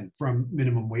come in from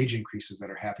minimum wage increases that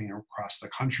are happening across the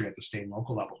country at the state and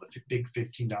local level, the big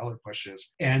 $15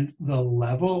 pushes. And the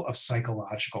level of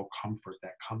psychological comfort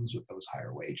that comes with those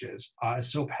higher wages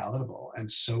is so palatable and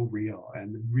so real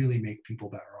and really make people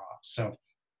better off. So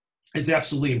it's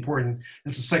absolutely important.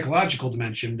 It's a psychological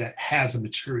dimension that has a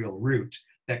material root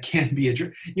that can be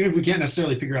addressed. Even if we can't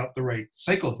necessarily figure out the right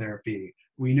psychotherapy,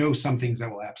 we know some things that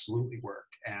will absolutely work.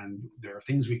 And there are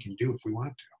things we can do if we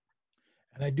want to.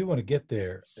 And I do want to get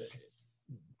there.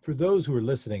 For those who are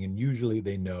listening, and usually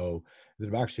they know the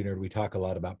Democracy Nerd, we talk a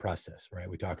lot about process, right?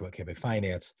 We talk about campaign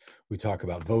finance. We talk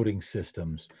about voting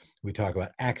systems. We talk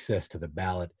about access to the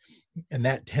ballot. And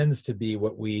that tends to be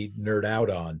what we nerd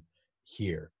out on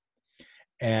here.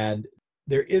 And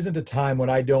there isn't a time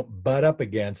when I don't butt up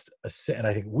against, and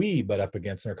I think we butt up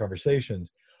against in our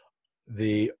conversations,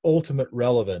 the ultimate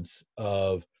relevance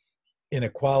of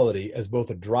inequality as both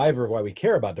a driver of why we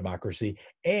care about democracy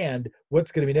and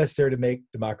what's going to be necessary to make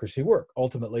democracy work.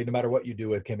 Ultimately, no matter what you do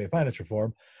with campaign finance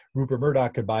reform, Rupert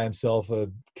Murdoch could buy himself a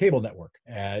cable network,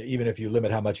 even if you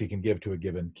limit how much he can give to a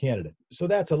given candidate. So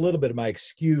that's a little bit of my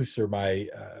excuse or my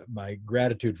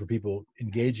gratitude for people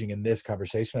engaging in this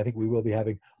conversation. I think we will be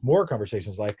having more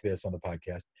conversations like this on the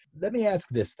podcast. Let me ask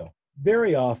this, though.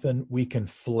 Very often we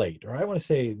conflate, or I want to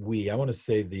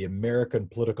say the American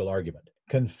political argument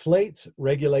conflates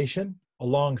regulation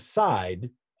alongside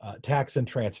tax and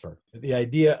transfer. The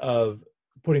idea of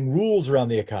putting rules around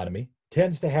the economy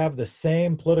tends to have the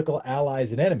same political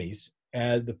allies and enemies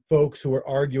as the folks who are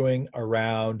arguing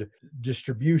around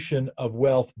distribution of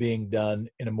wealth being done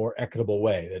in a more equitable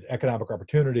way, that economic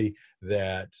opportunity,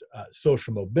 that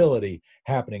social mobility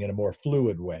happening in a more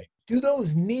fluid way. Do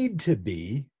those need to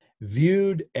be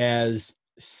viewed as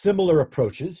similar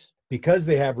approaches because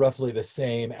they have roughly the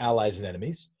same allies and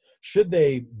enemies? Should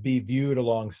they be viewed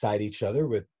alongside each other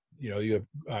with, you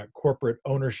have corporate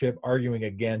ownership arguing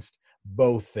against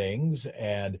both things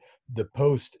and the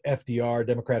post-FDR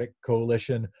Democratic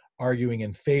coalition arguing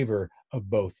in favor of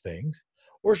both things?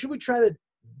 Or should we try to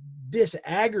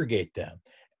disaggregate them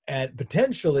and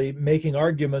potentially making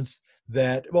arguments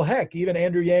that, well, heck, even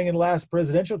Andrew Yang in the last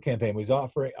presidential campaign was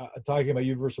talking about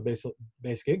universal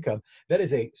basic income. That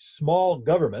is a small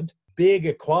government, big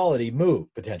equality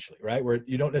move, potentially, right? Where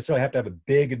you don't necessarily have to have a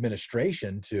big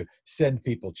administration to send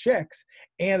people checks.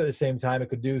 And at the same time, it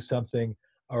could do something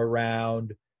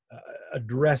around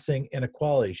addressing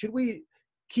inequality. Should we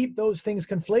keep those things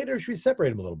conflated, or should we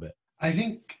separate them a little bit? I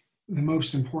think the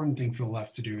most important thing for the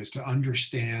left to do is to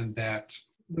understand that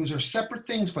those are separate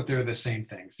things, but they're the same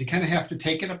things. You kind of have to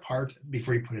take it apart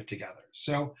before you put it together.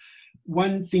 So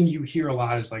one thing you hear a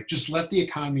lot is like, just let the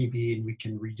economy be and we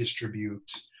can redistribute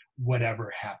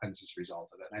whatever happens as a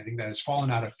result of it. And I think that has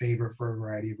fallen out of favor for a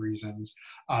variety of reasons,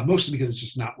 mostly because it's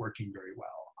just not working very well.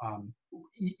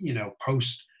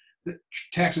 Post the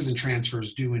taxes and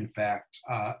transfers do in fact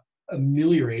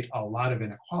ameliorate a lot of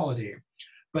inequality,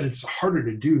 but it's harder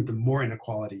to do the more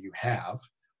inequality you have,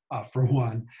 for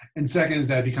one. And second is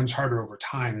that it becomes harder over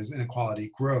time as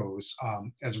inequality grows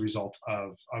as a result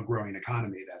of a growing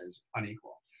economy that is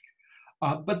unequal.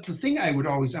 But the thing I would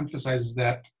always emphasize is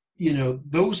that,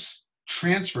 those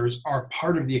transfers are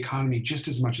part of the economy just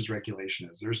as much as regulation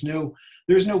is. There's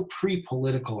no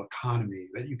pre-political economy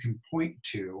that you can point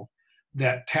to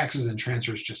that taxes and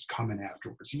transfers just come in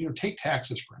afterwards. Take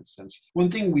taxes, for instance. One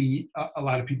thing a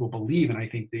lot of people believe, and I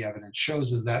think the evidence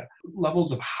shows, is that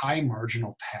levels of high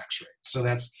marginal tax rates. So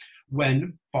that's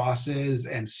when bosses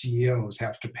and CEOs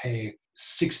have to pay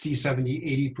 60,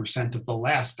 70, 80% of the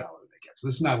last dollar they get. So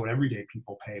this is not what everyday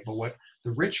people pay, but what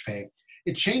the rich pay.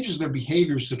 It changes their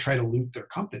behaviors to try to loot their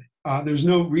company. There's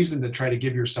no reason to try to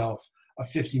give yourself a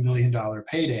 $50 million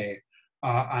payday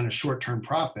on a short-term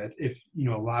profit if a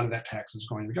lot of that tax is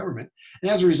going to the government.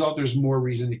 And as a result, there's more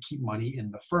reason to keep money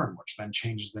in the firm, which then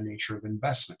changes the nature of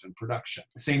investment and production.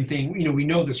 Same thing, we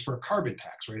know this for a carbon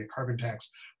tax, right? A carbon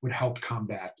tax would help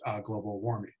combat global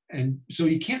warming. And so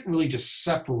you can't really just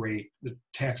separate the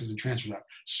taxes and transfers out.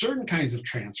 Certain kinds of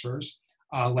transfers,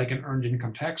 like an earned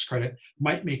income tax credit,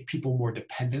 might make people more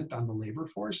dependent on the labor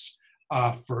force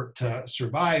to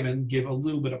survive and give a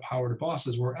little bit of power to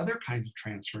bosses, where other kinds of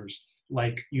transfers,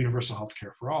 like universal health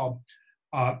care for all,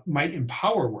 might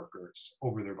empower workers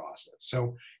over their bosses.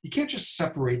 So you can't just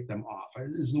separate them off,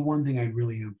 is the one thing I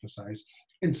really emphasize.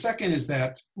 And second is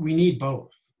that we need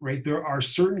both, right? There are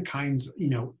certain kinds,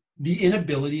 the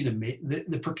inability to make,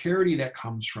 the precarity that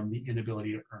comes from the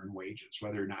inability to earn wages,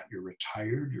 whether or not you're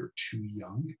retired, you're too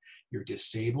young, you're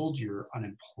disabled, you're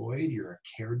unemployed, you're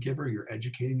a caregiver, you're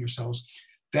educating yourselves,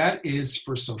 that is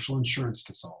for social insurance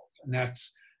to solve. And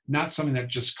that's not something that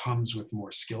just comes with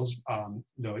more skills,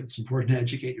 though it's important to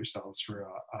educate yourselves for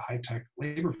a high-tech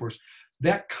labor force.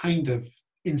 That kind of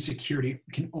insecurity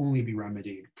can only be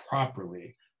remedied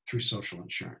properly through social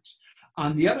insurance.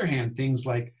 On the other hand, things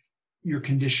like your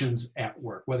conditions at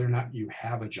work, whether or not you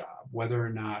have a job, whether or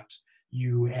not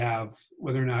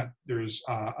there's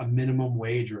a minimum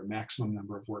wage or a maximum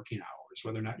number of working hours,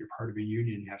 whether or not you're part of a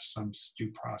union, you have some due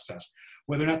process,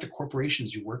 whether or not the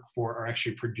corporations you work for are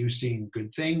actually producing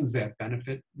good things that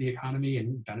benefit the economy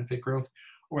and benefit growth,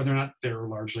 or whether or not they're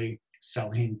largely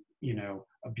selling,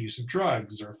 abusive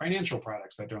drugs or financial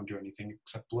products that don't do anything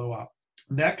except blow up.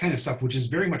 That kind of stuff, which is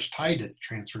very much tied to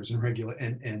transfers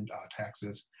and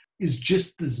taxes, is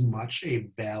just as much a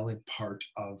valid part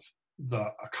of the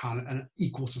an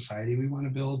equal society we want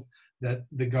to build, that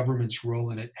the government's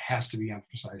role in it has to be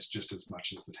emphasized just as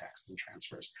much as the taxes and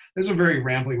transfers. There's a very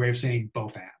rambly way of saying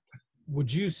both and.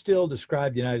 would you still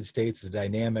describe the United States as a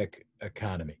dynamic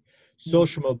economy?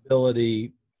 Social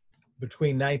mobility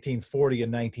between 1940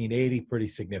 and 1980, pretty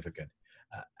significant.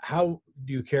 How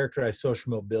do you characterize social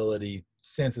mobility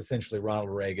since essentially Ronald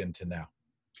Reagan to now?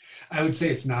 I would say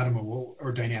it's not a mobile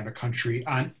or dynamic country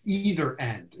on either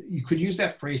end. You could use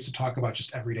that phrase to talk about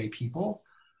just everyday people,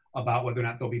 about whether or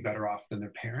not they'll be better off than their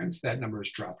parents. That number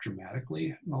has dropped dramatically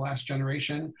in the last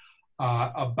generation.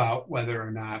 About whether or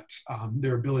not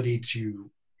their ability to,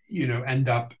 end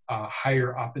up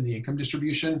higher up in the income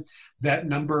distribution. That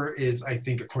number is, I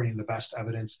think, according to the best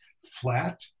evidence,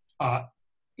 flat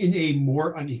in a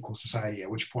more unequal society, at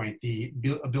which point the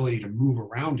ability to move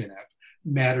around in it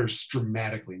matters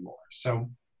dramatically more.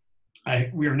 So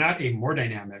we are not a more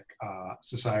dynamic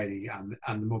society on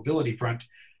the mobility front.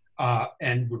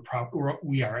 And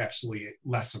we are absolutely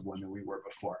less of one than we were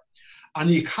before. On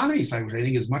the economy side, which I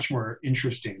think is much more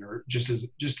interesting, or just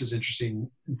as interesting,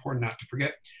 important not to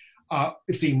forget,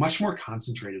 it's a much more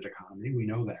concentrated economy. We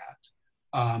know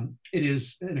that. It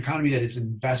is an economy that is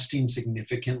investing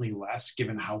significantly less,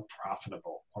 given how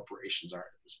profitable corporations are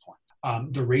at this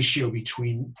point. The ratio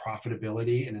between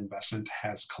profitability and investment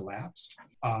has collapsed.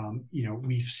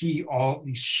 We see all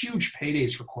these huge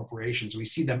paydays for corporations. We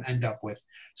see them end up with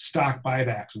stock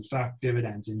buybacks and stock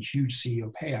dividends and huge CEO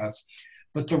payouts.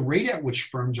 But the rate at which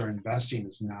firms are investing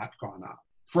has not gone up.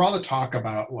 For all the talk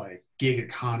about like gig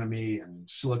economy and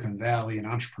Silicon Valley and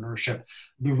entrepreneurship,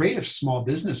 the rate of small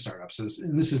business startups is,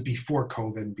 and this is before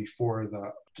COVID, before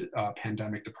the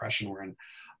pandemic depression we're in,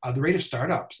 the rate of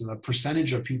startups and the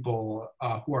percentage of people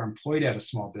who are employed at a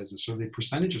small business, or the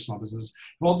percentage of small businesses,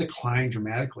 have all declined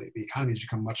dramatically. The economy has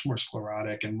become much more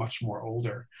sclerotic and much more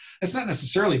older. It's not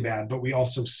necessarily bad, but we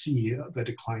also see the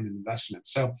decline in investment.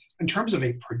 So in terms of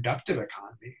a productive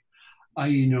economy,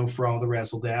 for all the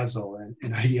razzle dazzle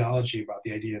and ideology about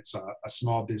the idea it's a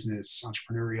small business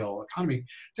entrepreneurial economy,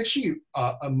 it's actually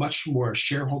a much more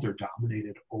shareholder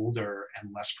dominated, older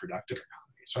and less productive economy.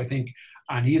 So I think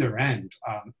on either end,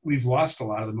 we've lost a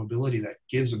lot of the mobility that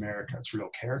gives America its real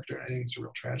character. And I think it's a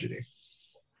real tragedy.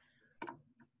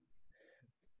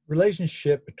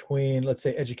 Relationship between, let's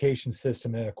say, education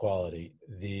system and inequality.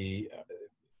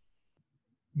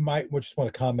 Might just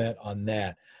want to comment on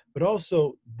that, but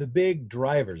also the big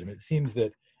drivers. I mean, it seems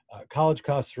that college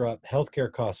costs are up,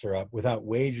 healthcare costs are up without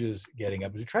wages getting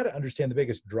up. As we try to understand the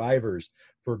biggest drivers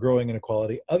for growing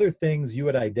inequality, other things you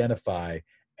would identify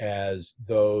as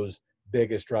those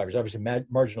biggest drivers. Obviously,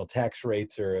 marginal tax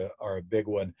rates are a big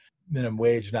one. Minimum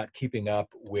wage not keeping up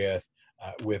with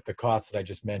the costs that I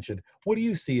just mentioned. What do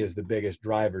you see as the biggest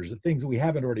drivers, the things that we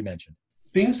haven't already mentioned?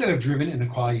 Things that have driven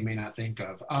inequality you may not think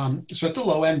of. So at the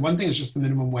low end, one thing is just the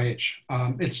minimum wage.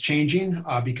 It's changing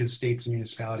because states and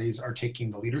municipalities are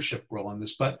taking the leadership role in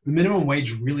this, but the minimum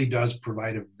wage really does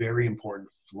provide a very important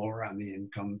floor on the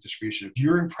income distribution. If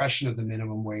your impression of the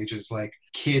minimum wage is like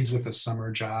kids with a summer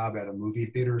job at a movie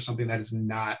theater or something, that is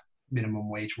not minimum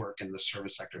wage work in the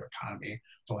service sector economy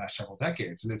the last several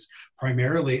decades. And it's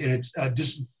primarily, and it's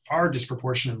far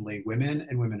disproportionately women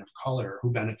and women of color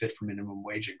who benefit from minimum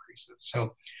wage increases.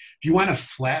 So if you want to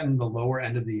flatten the lower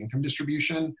end of the income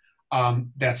distribution,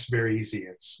 that's very easy.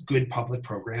 It's good public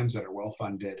programs that are well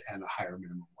funded and a higher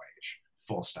minimum wage,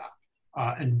 full stop.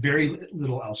 And very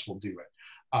little else will do it.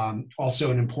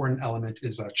 Also, an important element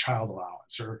is a child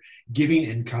allowance, or giving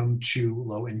income to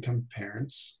low-income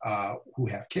parents who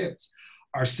have kids.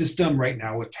 Our system right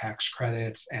now with tax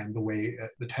credits and the way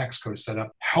the tax code is set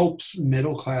up helps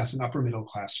middle-class and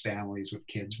upper-middle-class families with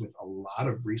kids with a lot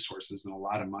of resources and a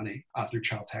lot of money through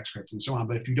child tax credits and so on.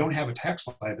 But if you don't have a tax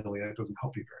liability, that doesn't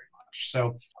help you very much.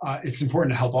 So it's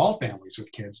important to help all families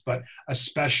with kids, but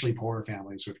especially poorer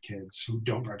families with kids who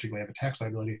don't particularly have a tax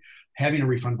liability. Having a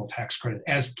refundable tax credit,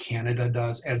 as Canada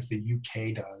does, as the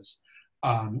UK does,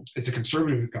 it's a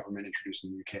conservative government introduced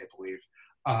in the UK, I believe,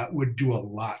 would do a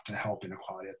lot to help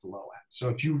inequality at the low end. So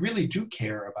if you really do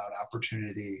care about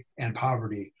opportunity and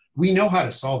poverty, we know how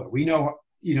to solve it. We know,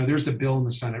 there's a bill in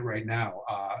the Senate right now,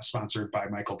 sponsored by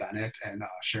Michael Bennet and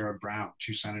Sherrod Brown,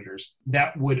 two senators,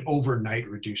 that would overnight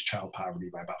reduce child poverty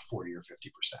by about 40 or 50%.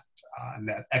 And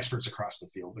that experts across the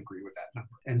field agree with that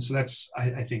number. And so that's,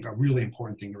 I think, a really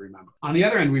important thing to remember. On the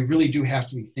other end, we really do have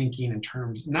to be thinking in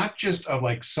terms, not just of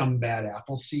like some bad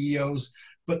Apple CEOs,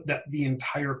 but that the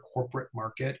entire corporate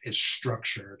market is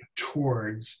structured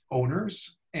towards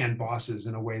owners and bosses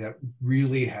in a way that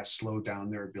really has slowed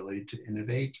down their ability to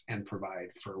innovate and provide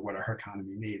for what our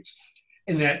economy needs.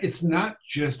 And that it's not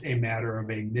just a matter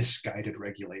of a misguided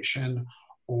regulation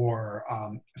or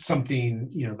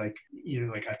something,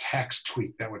 like a tax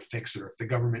tweak that would fix it, or if the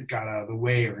government got out of the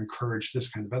way or encouraged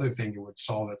this kind of other thing, it would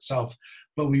solve itself.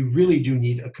 But we really do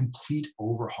need a complete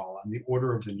overhaul on the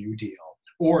order of the New Deal,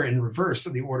 or in reverse,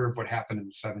 the order of what happened in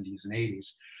the 70s and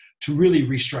 80s, to really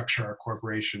restructure our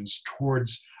corporations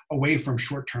towards away from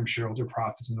short-term shareholder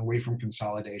profits and away from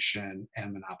consolidation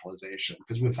and monopolization.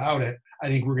 Because without it, I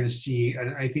think we're going to see,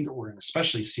 and I think we're going to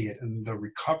especially see it in the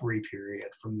recovery period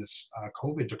from this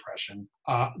COVID depression,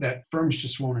 that firms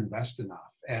just won't invest enough.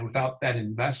 And without that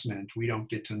investment, we don't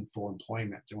get to full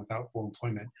employment. And without full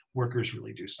employment, workers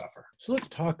really do suffer. So let's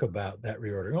talk about that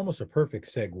reordering, almost a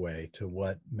perfect segue to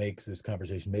what makes this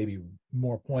conversation maybe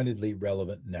more pointedly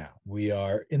relevant now. We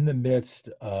are in the midst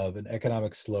of an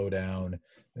economic slowdown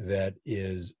that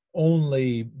is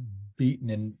only beaten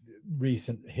in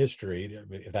recent history,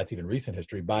 if that's even recent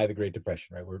history, by the Great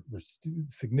Depression, right? We're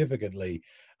significantly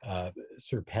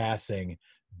surpassing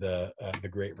the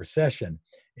Great Recession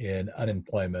in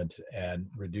unemployment and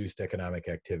reduced economic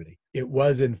activity. It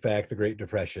was, in fact, the Great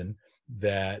Depression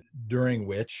that during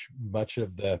which much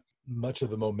of the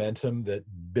momentum that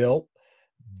built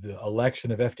the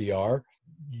election of FDR,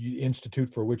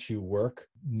 institute for which you work,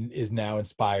 is now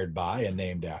inspired by and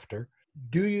named after.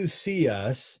 Do you see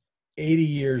us 80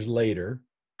 years later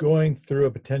going through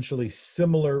a potentially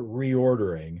similar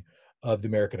reordering of the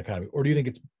American economy? Or do you think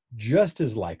it's just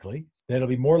as likely that it'll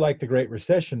be more like the Great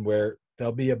Recession, where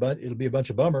it'll be a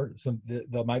bunch of bummer,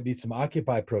 there might be some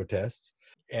Occupy protests,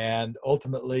 and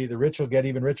ultimately the rich will get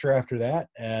even richer after that,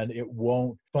 and it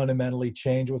won't fundamentally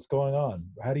change what's going on?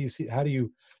 How do you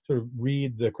sort of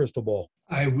read the crystal ball?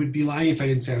 I would be lying if I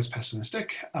didn't say I was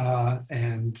pessimistic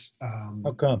and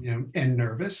How come? and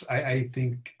nervous. I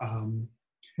think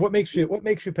what makes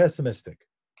you pessimistic?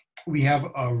 We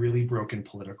have a really broken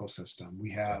political system.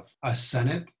 We have a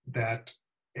Senate that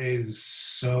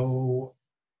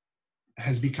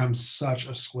has become such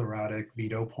a sclerotic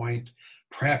veto point,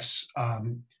 perhaps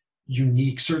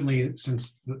unique, certainly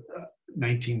since the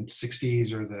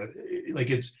 1960s, or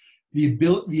it's the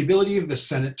ability of the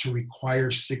Senate to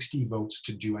require 60 votes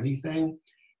to do anything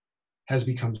has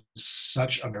become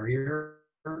such a barrier.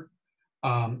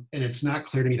 And it's not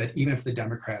clear to me that even if the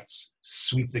Democrats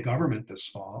sweep the government this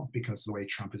fall, because of the way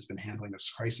Trump has been handling this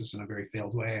crisis in a very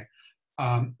failed way,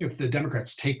 if the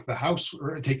Democrats take the House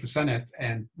or take the Senate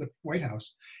and the White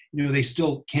House, they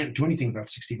still can't do anything without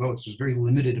 60 votes. There's very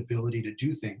limited ability to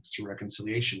do things through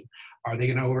reconciliation. Are they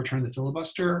going to overturn the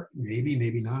filibuster? Maybe,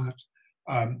 maybe not.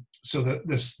 So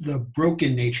the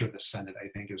broken nature of the Senate, I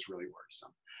think, is really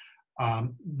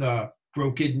worrisome. The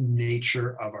broken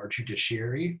nature of our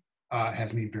judiciary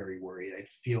has me very worried. I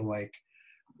feel like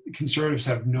conservatives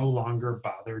have no longer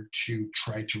bothered to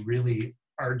try to really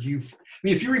argue.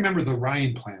 If you remember the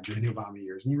Ryan plan during the Obama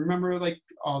years, and you remember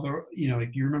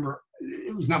you remember,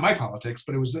 it was not my politics,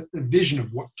 but it was a vision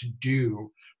of what to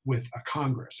do with a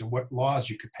Congress and what laws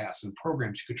you could pass and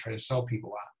programs you could try to sell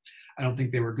people on. I don't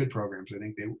think they were good programs. I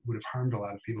think they would have harmed a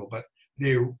lot of people, but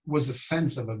there was a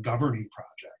sense of a governing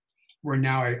project, where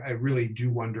now I really do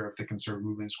wonder if the conservative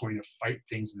movement is going to fight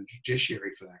things in the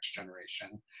judiciary for the next generation,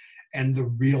 and the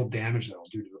real damage that will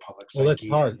do to the public psyche.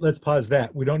 Well, let's pause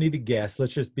that. We don't need to guess.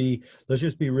 Let's just be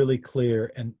really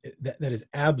clear, and that is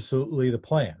absolutely the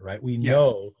plan, right? We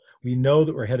know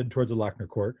that we're headed towards a Lochner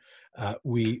court.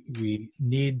 We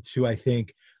need to, I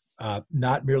think,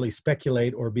 not merely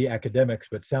speculate or be academics,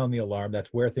 but sound the alarm. That's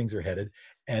where things are headed.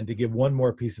 And to give one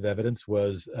more piece of evidence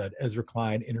was an Ezra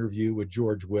Klein interview with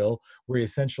George Will, where he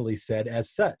essentially said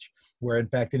as such, where in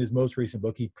fact in his most recent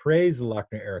book, he praised the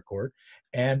Lochner era court,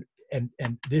 and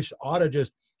this ought to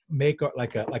just make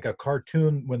like a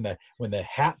cartoon when the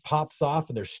hat pops off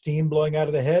and there's steam blowing out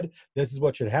of the head. This is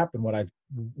what should happen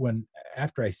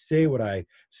after I say what I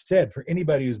said. For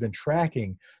anybody who's been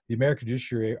tracking the American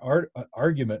judiciary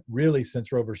argument really since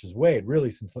Roe versus Wade,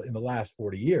 really since in the last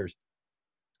 40 years,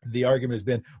 the argument has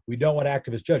been, we don't want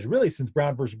activist judges, really since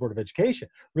Brown versus Board of Education,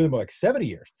 really more like 70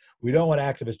 years. We don't want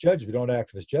activist judges. We don't want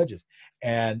activist judges.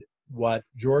 And what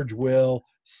George Will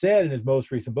said in his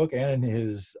most recent book and in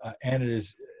his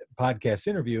podcast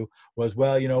interview was,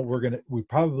 well, we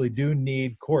probably do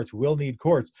need courts. We'll need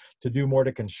courts to do more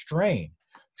to constrain,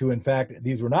 to, in fact,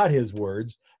 these were not his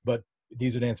words, but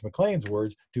these are Nancy McLean's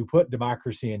words, to put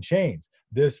democracy in chains.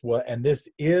 This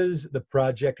is the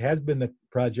project, has been the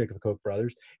project of the Koch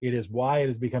brothers. It is why it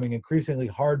is becoming increasingly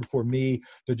hard for me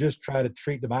to just try to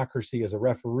treat democracy as a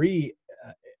referee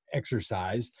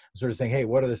exercise, sort of saying, hey,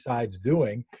 what are the sides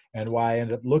doing? And why I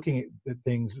ended up looking at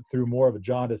things through more of a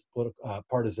jaundiced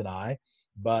partisan eye.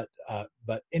 But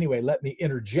anyway, let me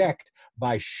interject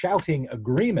by shouting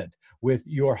agreement with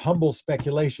your humble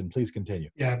speculation. Please continue.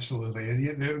 Yeah, absolutely.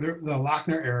 And the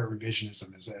Lochner era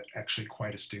revisionism is actually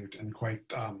quite astute and quite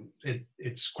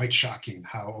it's quite shocking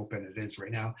how open it is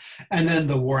right now. And then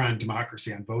the war on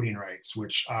democracy, on voting rights,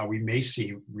 which we may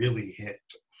see really hit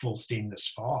full steam this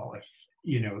fall if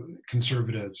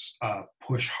conservatives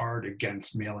push hard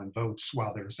against mail-in votes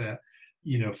while there's a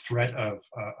threat of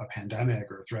a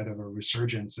pandemic or threat of a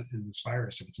resurgence in this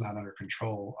virus if it's not under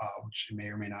control, which it may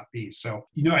or may not be. So,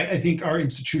 I think our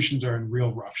institutions are in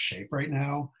real rough shape right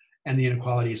now, and the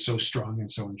inequality is so strong and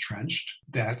so entrenched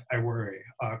that I worry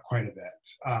quite a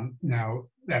bit. Now,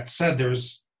 that said,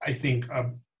 there's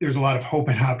a lot of hope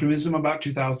and optimism about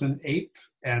 2008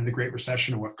 and the Great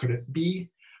Recession and what could it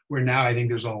be, where now I think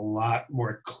there's a lot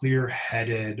more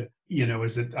clear-headed,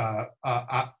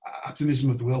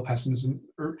 optimism of the will, pessimism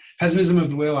of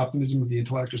the will, optimism of the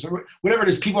intellect, or whatever it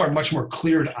is. People are much more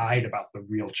clear-eyed about the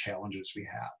real challenges we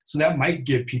have. So that might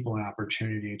give people an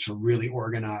opportunity to really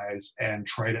organize and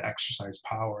try to exercise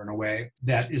power in a way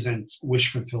that isn't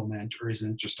wish fulfillment or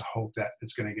isn't just a hope that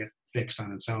it's going to get fixed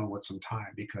on its own with some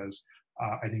time, because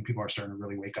I think people are starting to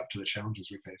really wake up to the challenges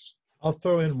we face. I'll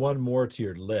throw in one more to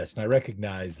your list, and I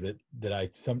recognize that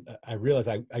I realize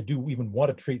I do even want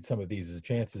to treat some of these as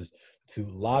chances to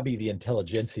lobby the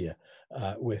intelligentsia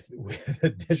with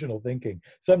additional thinking.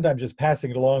 Sometimes just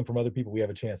passing it along from other people we have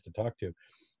a chance to talk to,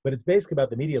 but it's basically about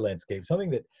the media landscape.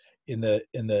 Something that in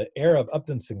the era of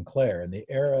Upton Sinclair, in the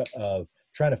era of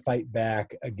trying to fight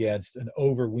back against an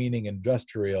overweening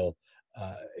industrial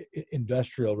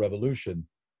revolution,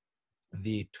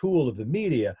 the tool of the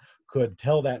media could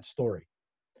tell that story.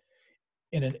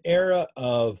 In an era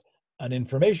of an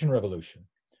information revolution,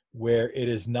 where it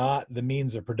is not the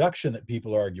means of production that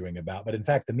people are arguing about, but in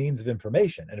fact the means of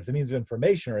information. And if the means of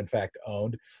information are in fact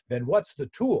owned, then what's the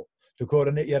tool? To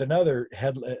quote yet another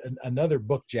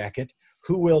book jacket,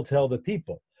 who will tell the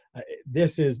people?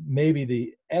 This is maybe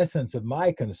the essence of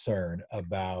my concern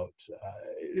about,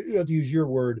 to use your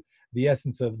word, the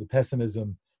essence of the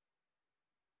pessimism,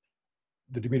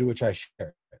 the degree to which I share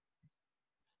it.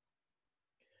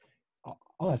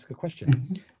 I'll ask a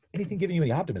question. Anything giving you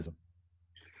any optimism?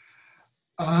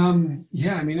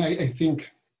 Yeah, I mean, I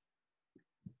think,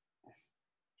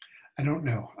 I don't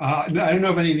know. I don't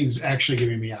know if anything's actually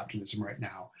giving me optimism right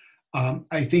now.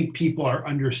 I think people are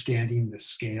understanding the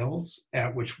scales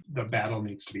at which the battle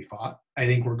needs to be fought. I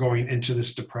think we're going into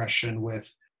this depression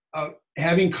with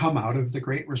having come out of the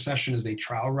Great Recession as a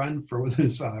trial run for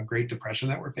this Great Depression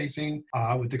that we're facing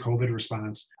with the COVID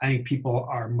response. I think people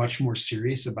are much more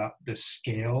serious about the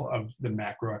scale of the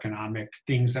macroeconomic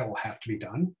things that will have to be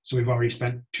done. So we've already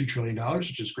spent $2 trillion,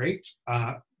 which is great.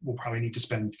 We'll probably need to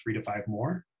spend 3 to 5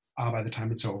 more by the time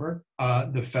it's over.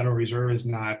 The Federal Reserve is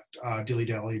not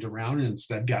dilly-dallied around and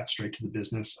instead got straight to the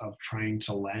business of trying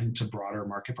to lend to broader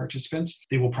market participants.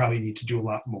 They will probably need to do a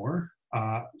lot more,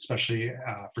 especially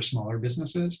for smaller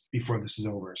businesses before this is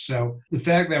over. So the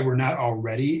fact that we're not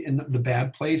already in the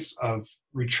bad place of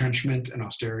retrenchment and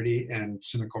austerity and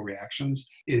cynical reactions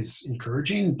is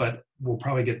encouraging, but we'll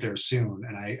probably get there soon.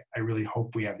 And I really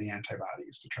hope we have the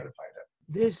antibodies to try to fight it.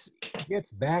 This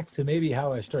gets back to maybe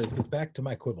how I started. This gets back to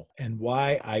my quibble and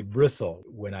why I bristle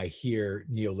when I hear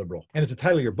neoliberal. And it's the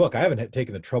title of your book. I haven't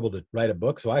taken the trouble to write a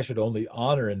book, so I should only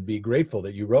honor and be grateful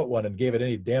that you wrote one and gave it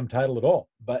any damn title at all.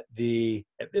 But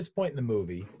at this point in the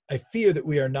movie, I fear that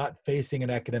we are not facing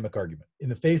an academic argument. In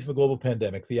the face of a global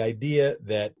pandemic, the idea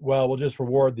that, well, we'll just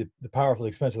reward the powerful at the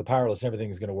expense of the powerless and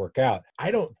everything is going to work out. I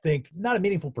don't think, not a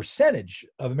meaningful percentage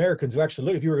of Americans who actually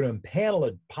look, if you were going to impanel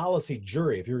a policy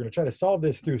jury, if you were going to try to solve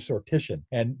this through sortition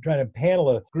and try to panel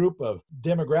a group of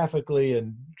demographically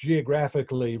and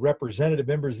geographically representative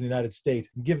members of the United States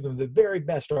and give them the very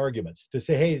best arguments to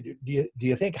say, hey, do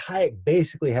you think Hayek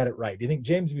basically had it right? Do you think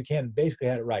James Buchanan basically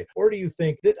had it right? Or do you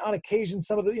think that on occasion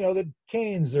some of the, that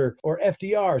Keynes or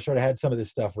FDR sort of had some of this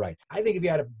stuff right? I think if you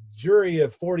had a jury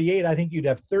of 48, I think you'd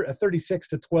have a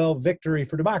 36-12 victory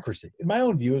for democracy. In my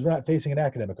own view, is we're not facing an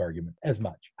academic argument as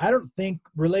much. I don't think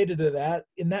related to that,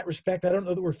 in that respect, I don't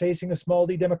know that we're facing a small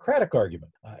d democratic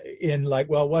argument in like,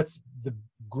 well, what's the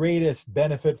greatest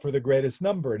benefit for the greatest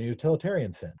number in a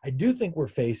utilitarian sense. I do think we're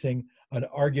facing an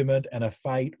argument and a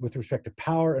fight with respect to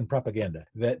power and propaganda,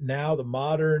 that now the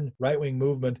modern right-wing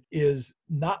movement is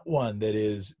not one that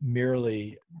is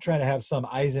merely trying to have some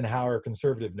Eisenhower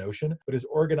conservative notion, but is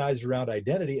organized around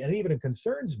identity. And even it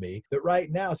concerns me that right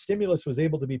now stimulus was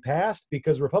able to be passed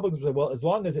because Republicans said, well, as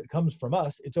long as it comes from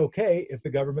us, it's okay if the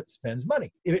government spends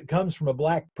money. If it comes from a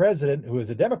black president who is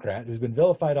a Democrat, who's been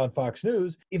vilified on Fox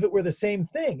News, if it were the same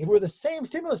thing, if it were the same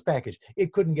stimulus package,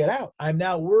 it couldn't get out. I'm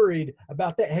now worried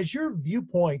about that. Has your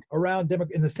viewpoint around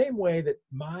in the same way that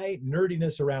my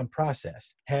nerdiness around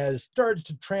process has started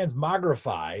to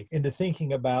transmogrify into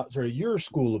thinking about sort of your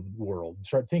school of the world,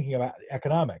 start thinking about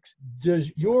economics.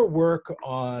 Does your work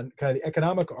on kind of the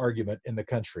economic argument in the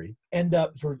country end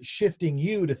up sort of shifting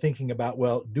you to thinking about,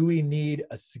 well, do we need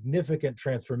a significant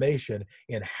transformation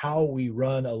in how we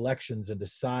run elections and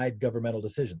decide governmental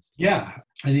decisions? Yeah,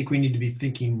 I think we need to be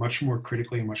thinking much more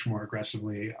critically and much more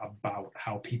aggressively about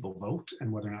how people vote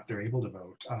and whether or not they're able to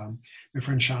vote. My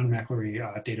friend Sean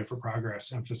McElroy, Data for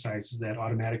Progress, emphasizes that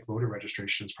automatic voter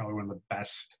registration is probably one of the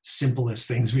best, simplest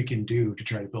things we can do to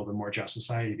try to build a more just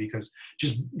society, because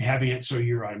just having it so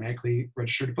you're automatically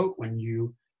registered to vote when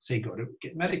you say go to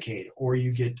get Medicaid or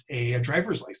you get a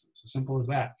driver's license, as simple as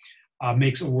that,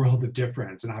 makes a world of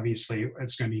difference. And obviously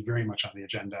it's going to be very much on the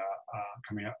agenda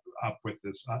coming up with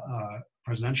this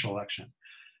presidential election.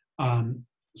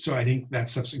 So I think that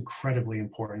stuff's incredibly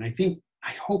important.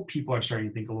 I hope people are starting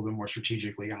to think a little bit more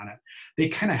strategically on it. They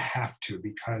kind of have to,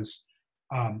 because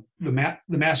the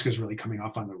mask is really coming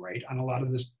off on the right on a lot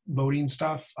of this voting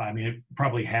stuff. I mean, it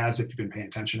probably has if you've been paying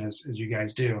attention as you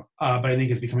guys do. But I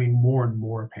think it's becoming more and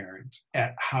more apparent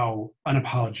at how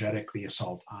unapologetic the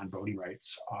assault on voting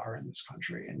rights are in this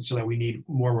country. And so that we need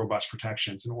more robust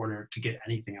protections in order to get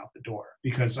anything out the door.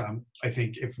 Because I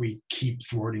think if we keep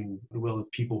thwarting the will of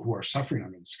people who are suffering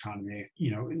under this economy,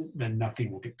 then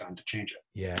nothing will get done to change it.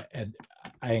 Yeah, and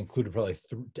I included probably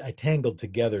I tangled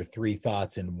together three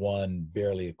thoughts in one,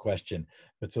 barely a question,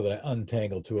 but so that I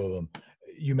untangled two of them.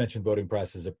 You mentioned voting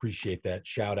process. Appreciate that.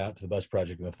 Shout out to the Bus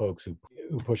Project and the folks who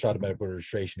push automatic voter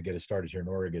registration to get us started here in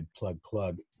Oregon.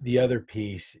 Plug. The other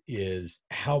piece is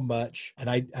how much, and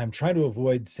I'm trying to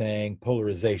avoid saying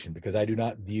polarization, because I do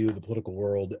not view the political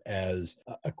world as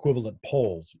equivalent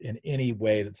poles in any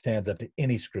way that stands up to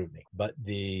any scrutiny, but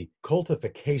the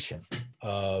cultification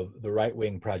of the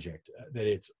right-wing project, that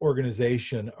its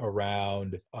organization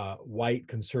around white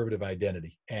conservative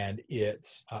identity and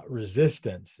its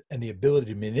resistance and the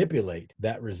ability to manipulate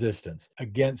that resistance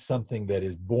against something that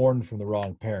is born from the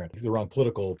wrong parent, the wrong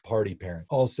political party parent,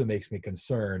 also makes me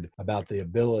concerned about the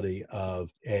ability of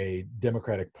a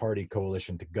Democratic Party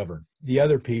coalition to govern. The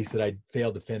other piece that I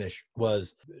failed to finish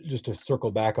was, just to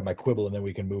circle back on my quibble and then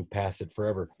we can move past it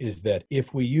forever, is that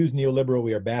if we use neoliberal,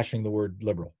 we are bashing the word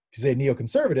liberal. If you say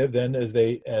neoconservative, then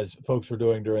as folks were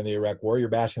doing during the Iraq War, you're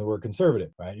bashing the word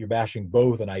conservative, right? You're bashing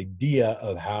both an idea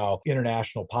of how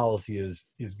international policy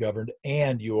is governed,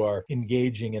 and you are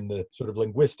engaging in the sort of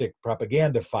linguistic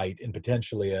propaganda fight in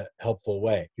potentially a helpful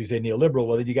way. If you say neoliberal,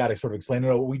 well, then you got to sort of explain,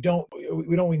 no, we don't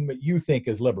mean what you think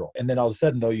is liberal. And then all of a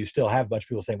sudden, though, you still have a bunch of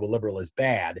people saying, well, liberal is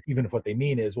bad, even if what they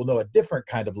mean is, well, no, a different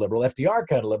kind of liberal, FDR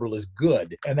kind of liberal is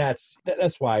good. And that's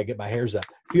why I get my hairs up.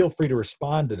 Feel free to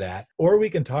respond to that, or we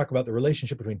can talk about the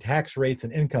relationship between tax rates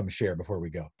and income share before we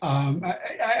go.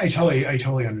 I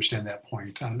totally understand that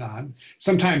point.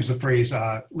 Sometimes the phrase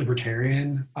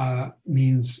libertarian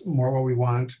means more what we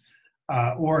want,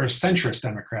 or a centrist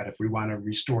Democrat if we want to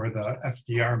restore the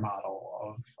FDR model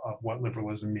of what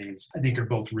liberalism means. I think are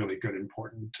both really good,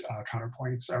 important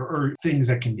counterpoints or things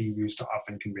that can be used to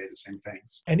often convey the same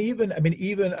things. And even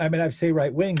I'd say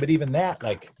right wing, but even that,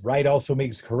 like, right also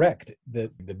makes correct. The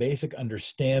basic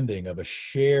understanding of a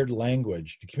shared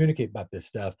language to communicate about this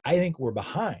stuff, I think we're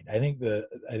behind. I think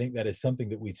that is something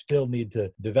that we still need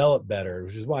to develop better,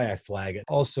 which is why I flag it.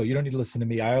 Also, you don't need to listen to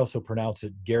me. I also pronounce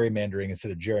it gerrymandering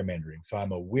instead of gerrymandering. So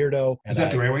I'm a weirdo. Is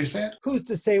that the right way to say it? Who's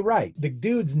to say right? The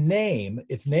dude's name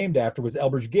it's named after was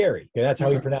Elbridge Gerry. Okay, that's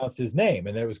how he pronounced his name.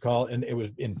 And then it was called, and it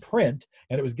was in print,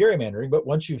 and it was gerrymandering. But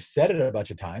once you've said it a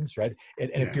bunch of times, right?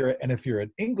 If you're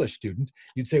an English student,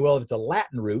 you'd say, well, if it's a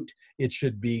Latin root, it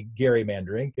should be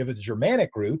gerrymandering. If it's a Germanic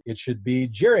root, it should be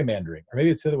gerrymandering. Or maybe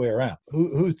it's the other way around.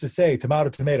 Who's to say?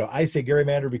 Tomato. I say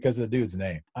gerrymander because of the dude's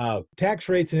name. Tax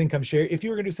rates and income share. If you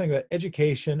were going to do something about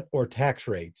education or tax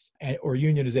rates or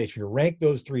unionization, you rank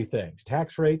those three things: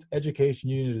 tax rates, education,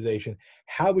 unionization.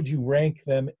 How would you rank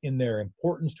them in their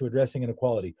importance to addressing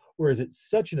inequality? Or is it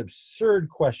such an absurd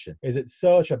question? Is it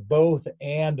such a both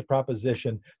and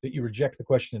proposition that you reject the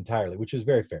question entirely, which is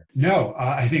very fair? No,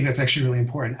 I think that's actually really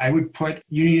important. I would put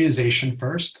unionization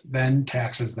first, then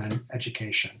taxes, then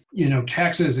education.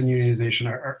 Taxes and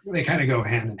unionization they kind of go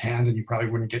hand in hand, and you probably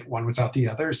wouldn't get one without the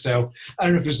other. So I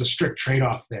don't know if there's a strict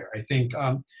trade-off there. I think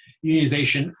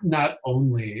unionization not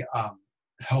only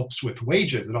helps with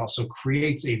wages, it also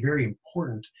creates a very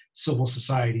important civil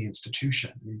society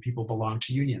institution. I mean, people belong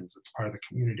to unions. It's part of the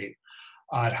community.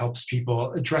 It helps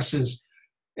people,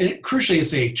 crucially,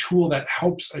 it's a tool that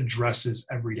helps addresses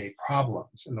everyday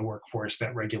problems in the workforce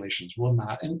that regulations will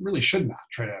not and really should not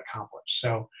try to accomplish.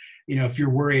 So, if you're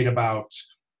worried about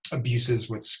abuses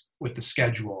with the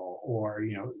schedule, or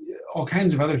all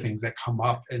kinds of other things that come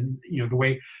up, and the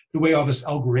way all this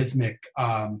algorithmic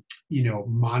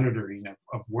monitoring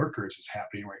of workers is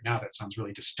happening right now, that sounds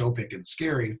really dystopic and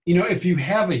scary. If you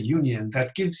have a union,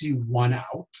 that gives you one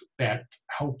out that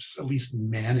helps at least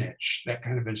manage that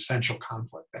kind of essential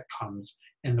conflict that comes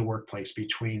in the workplace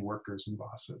between workers and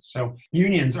bosses. So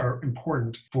unions are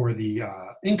important for the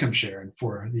income share and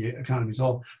for the economy as a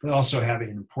whole, but also have an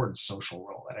important social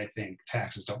role that I think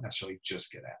taxes don't necessarily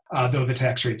just get at. Though the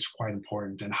tax rate is quite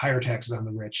important, and higher taxes on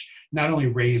the rich not only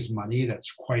raise money,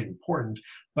 that's quite important,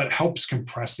 but helps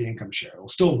compress the income share. It will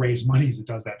still raise money as it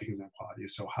does that because inequality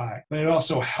is so high, but it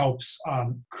also helps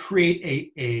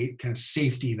create a kind of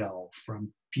safety valve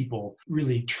from people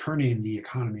really turning the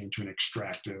economy into an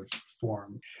extractive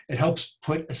form. It helps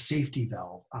put a safety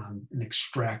valve on an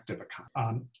extractive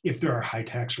economy. If there are high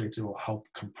tax rates, it will help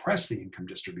compress the income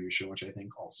distribution, which I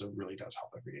think also really does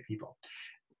help everyday people.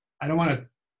 I don't want to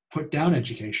put down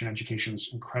education. Education is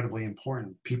incredibly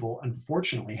important. People,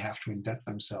 unfortunately, have to indebt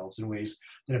themselves in ways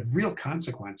that have real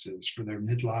consequences for their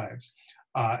midlives,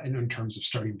 and in terms of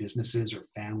starting businesses or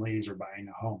families or buying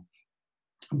a home.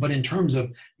 But in terms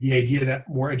of the idea that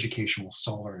more education will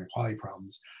solve our inequality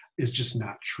problems is just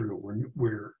not true.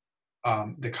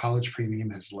 The college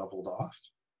premium has leveled off.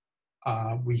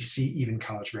 We see even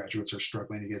college graduates are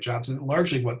struggling to get jobs, and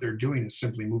largely what they're doing is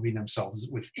simply moving themselves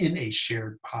within a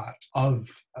shared pot of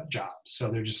jobs.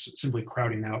 So they're just simply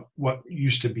crowding out what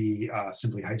used to be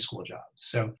simply high school jobs.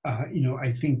 So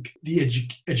I think the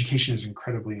education is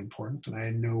incredibly important, and I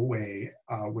in no way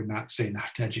would not say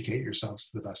not to educate yourselves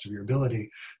to the best of your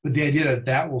ability. But the idea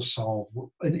that will solve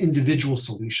an individual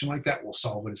solution like that will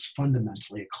solve what is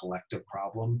fundamentally a collective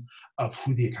problem of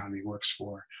who the economy works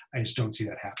for. I just don't see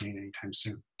that happening anytime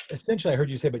soon. Essentially, I heard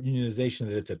you say about unionization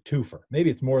that it's a twofer. Maybe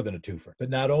it's more than a twofer, but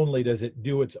not only does it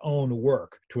do its own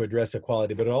work to address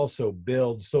equality, but it also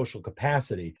builds social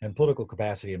capacity and political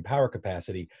capacity and power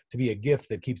capacity to be a gift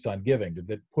that keeps on giving,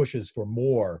 that pushes for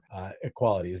more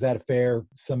equality. Is that a fair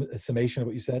summation of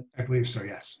what you said? I believe so,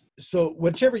 yes. So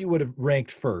whichever you would have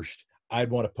ranked first,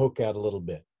 I'd want to poke out a little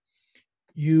bit.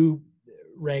 You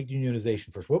ranked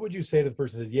unionization first. What would you say to the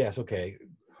person who says, yes, okay,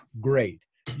 great,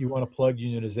 you want to plug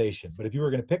unionization, but if you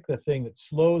were going to pick the thing that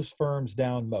slows firms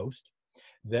down most,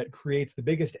 that creates the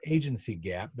biggest agency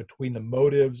gap between the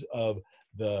motives of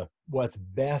what's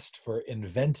best for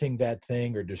inventing that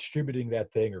thing or distributing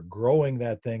that thing or growing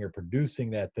that thing or producing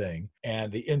that thing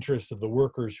and the interests of the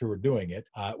workers who are doing it,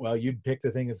 well, you'd pick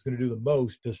the thing that's going to do the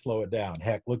most to slow it down.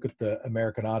 Heck, look at the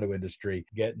American auto industry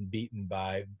getting beaten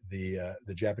by the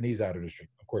Japanese auto industry.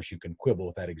 Of course, you can quibble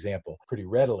with that example pretty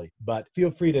readily, but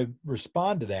feel free to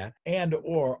respond to that. And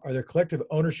or are there collective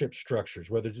ownership structures,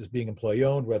 whether it's just being employee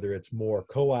owned, whether it's more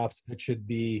co-ops, that should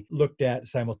be looked at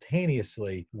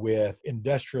simultaneously with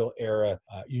industrial era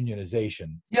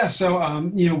unionization? Yeah, so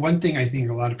one thing I think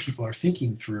a lot of people are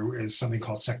thinking through is something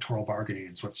called sectoral bargaining.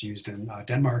 It's what's used in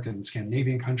Denmark and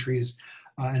Scandinavian countries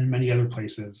and many other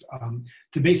places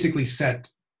to basically set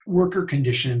worker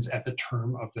conditions at the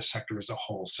term of the sector as a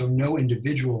whole. So no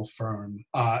individual firm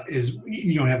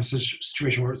you don't have a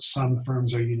situation where some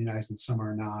firms are unionized and some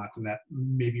are not, and that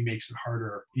maybe makes it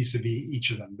harder vis-a-vis each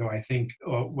of them. Though I think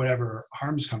whatever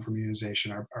harms come from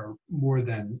unionization are more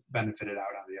than benefited out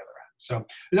on the other end. So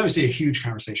there's obviously a huge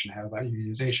conversation to have about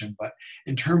unionization, but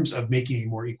in terms of making a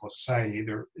more equal society,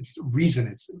 it's the reason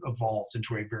it's evolved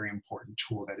into a very important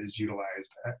tool that is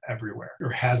utilized everywhere,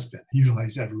 or has been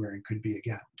utilized everywhere and could be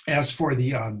again. As for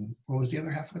the, what was the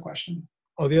other half of the question?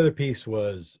 Oh, the other piece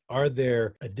was, are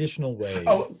there additional ways?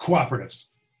 Oh, cooperatives.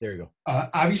 There you go.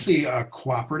 Obviously,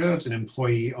 cooperatives and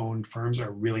employee-owned firms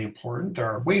are really important. There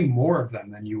are way more of them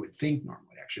than you would think normally.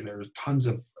 Actually, there are tons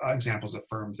of examples of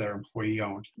firms that are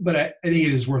employee-owned. But I think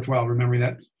it is worthwhile remembering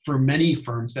that for many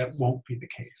firms, that won't be the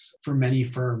case. For many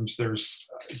firms,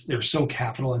 they're so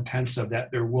capital intensive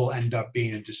that there will end up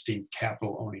being a distinct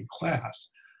capital-owning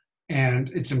class. And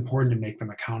it's important to make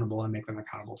them accountable and make them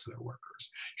accountable to their workers.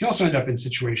 You can also end up in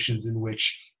situations in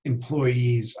which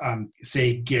employees,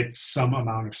 say, get some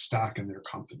amount of stock in their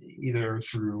company, either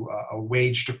through a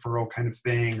wage deferral kind of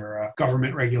thing or a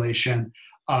government regulation.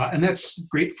 And that's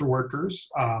great for workers,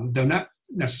 though not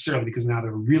necessarily because now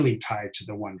they're really tied to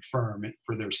the one firm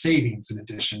for their savings in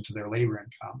addition to their labor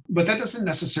income. But that doesn't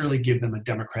necessarily give them a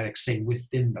democratic say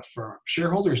within the firm.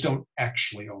 Shareholders don't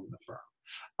actually own the firm.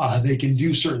 They can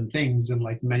do certain things, and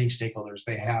like many stakeholders,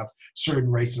 they have certain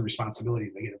rights and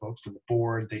responsibilities. They get to vote for the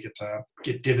board, they get to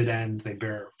get dividends, they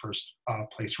bear first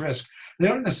place risk. They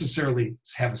don't necessarily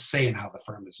have a say in how the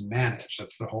firm is managed.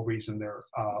 That's the whole reason their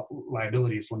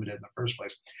liability is limited in the first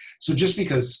place. So just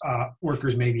because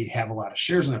workers maybe have a lot of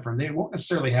shares in the firm, they won't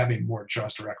necessarily have a more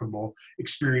just or equitable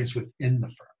experience within the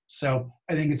firm. So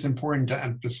I think it's important to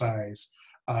emphasize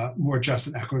more just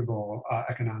and equitable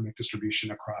economic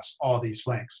distribution across all these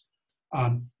flanks.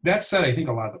 That said, I think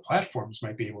a lot of the platforms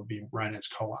might be able to be run as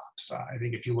co-ops. I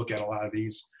think if you look at a lot of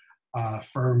these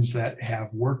firms that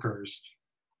have workers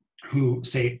who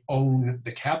say own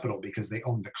the capital because they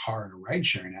own the car in a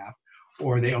ride-sharing app,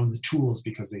 or they own the tools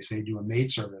because they say do a maid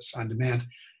service on demand,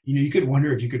 you could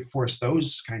wonder if you could force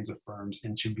those kinds of firms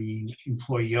into being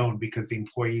employee-owned, because the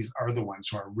employees are the ones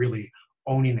who are really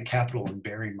owning the capital and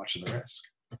bearing much of the risk.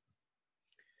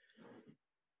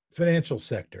 Financial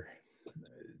sector.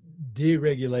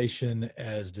 Deregulation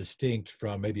as distinct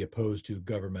from, maybe opposed to,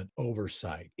 government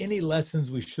oversight. Any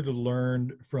lessons we should have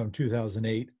learned from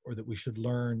 2008 or that we should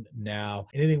learn now?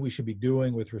 Anything we should be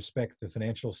doing with respect to the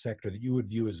financial sector that you would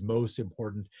view as most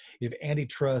important? If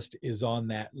antitrust is on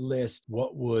that list,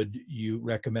 what would you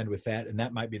recommend with that? And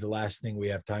that might be the last thing we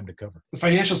have time to cover. The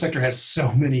financial sector has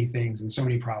so many things and so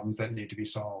many problems that need to be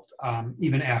solved.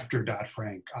 Even after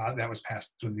Dodd-Frank, that was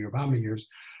passed through the Obama years.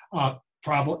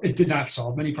 It did not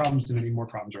solve many problems, and many more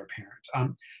problems are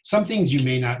apparent. Some things you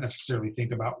may not necessarily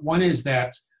think about. One is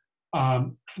that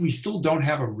we still don't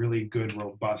have a really good,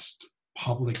 robust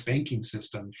public banking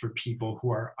system for people who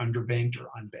are underbanked or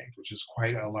unbanked, which is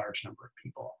quite a large number of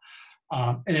people.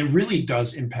 And it really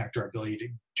does impact our ability to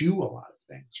do a lot of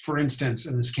things. For instance,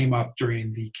 and this came up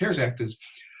during the CARES Act, is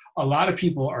a lot of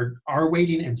people are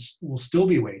waiting and will still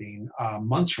be waiting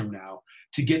months from now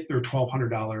to get their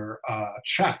 $1,200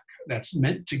 check that's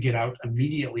meant to get out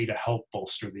immediately to help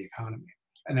bolster the economy.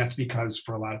 And that's because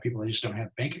for a lot of people, they just don't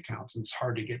have bank accounts, and it's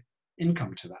hard to get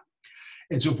income to them.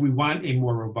 And so if we want a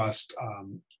more robust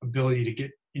ability to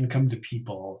get income to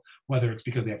people, whether it's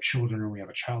because they have children or we have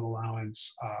a child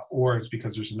allowance, or it's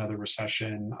because there's another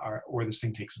recession, or this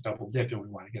thing takes a double dip and we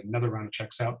want to get another round of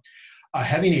checks out,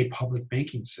 having a public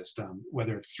banking system,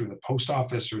 whether it's through the post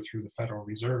office or through the Federal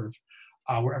Reserve,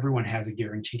 where everyone has a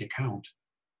guaranteed account,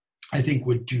 I think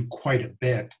would do quite a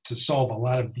bit to solve a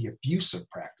lot of the abusive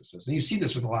practices. And you see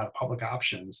this with a lot of public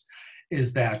options,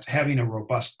 is that having a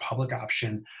robust public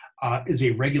option is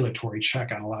a regulatory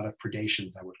check on a lot of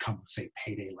predations that would come with, say,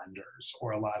 payday lenders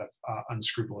or a lot of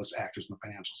unscrupulous actors in the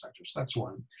financial sector. So that's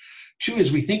one. Two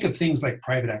is we think of things like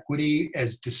private equity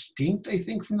as distinct, I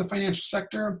think, from the financial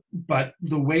sector, but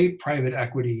the way private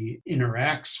equity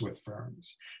interacts with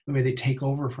firms, the way they take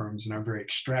over firms and are very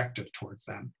extractive towards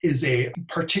them, is a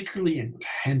particularly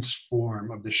intense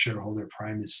form of the shareholder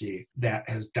primacy that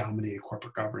has dominated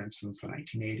corporate governance since the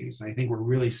 1980s. And I think we're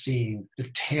really seeing the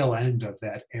tail end of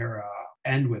that era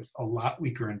end with a lot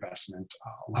weaker investment,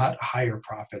 a lot higher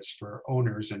profits for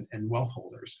owners and wealth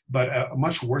holders, but a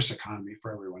much worse economy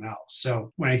for everyone else.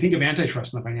 So when I think of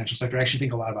antitrust in the financial sector, I actually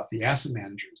think a lot about the asset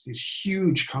managers, these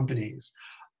huge companies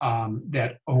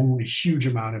that own a huge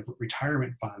amount of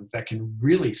retirement funds that can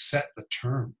really set the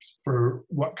terms for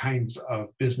what kinds of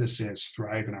businesses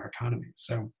thrive in our economy.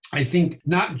 So I think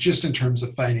not just in terms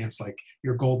of finance, like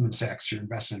your Goldman Sachs, your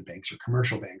investment banks, your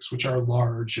commercial banks, which are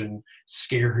large and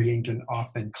scary and can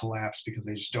often collapse because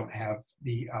they just don't have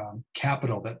the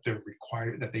capital that they're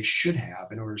required, that they should have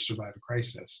in order to survive a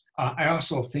crisis. I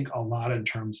also think a lot in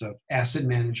terms of asset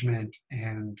management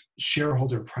and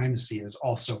shareholder primacy is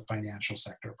also financial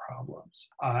sector problems.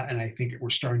 And I think we're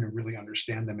starting to really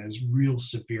understand them as real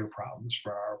severe problems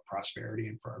for our prosperity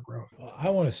and for our growth. Well, I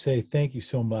want to say thank you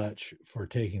so much for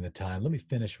taking the time. Let me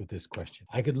finish with this question.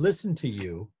 I could listen to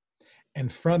you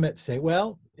and from it say,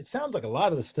 well, it sounds like a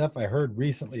lot of the stuff I heard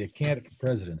recently a candidate for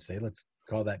president say, let's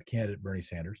call that candidate Bernie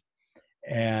Sanders.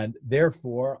 And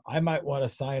therefore, I might want to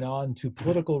sign on to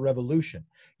political revolution.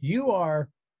 You are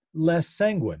less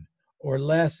sanguine or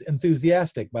less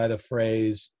enthusiastic by the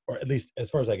phrase, or at least as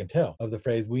far as I can tell, of the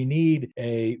phrase, we need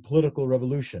a political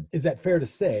revolution. Is that fair to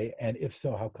say? And if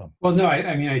so, how come? Well, no,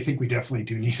 I mean, I think we definitely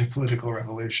do need a political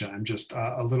revolution. I'm just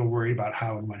a little worried about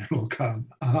how and when it will come.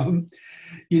 I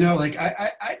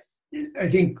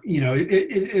think,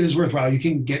 it is worthwhile. You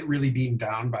can get really beaten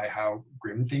down by how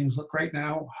grim things look right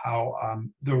now, how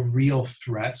the real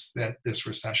threats that this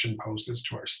recession poses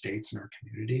to our states and our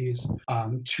communities,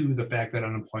 to the fact that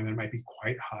unemployment might be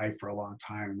quite high for a long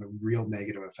time, the real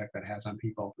negative effect that has on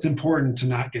people. It's important to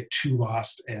not get too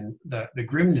lost in the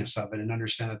grimness of it and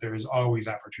understand that there is always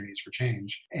opportunities for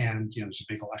change. And there's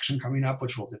a big election coming up,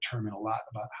 which will determine a lot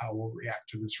about how we'll react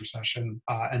to this recession.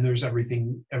 And there's everyday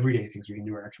things we can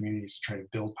do in our communities to try to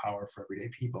build power for everyday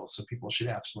people. So people should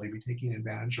absolutely be taking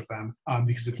advantage of them,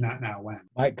 because if not now, when?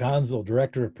 Mike Konzcal,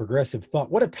 Director of Progressive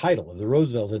Thought. What a title, of the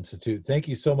Roosevelt Institute. Thank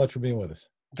you so much for being with us.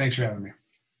 Thanks for having me.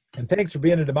 And thanks for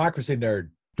being a Democracy Nerd.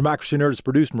 Democracy Nerd is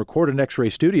produced and recorded in X-Ray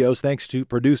Studios. Thanks to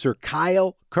producer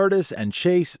Kyle Curtis and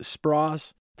Chase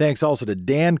Spross. Thanks also to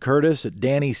Dan Curtis at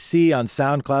Danny C on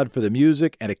SoundCloud for the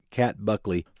music and to Kat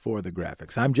Buckley for the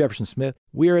graphics. I'm Jefferson Smith.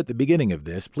 We are at the beginning of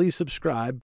this. Please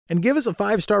subscribe and give us a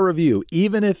 5-star review,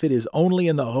 even if it is only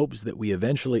in the hopes that we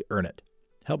eventually earn it.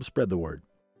 Help spread the word.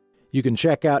 You can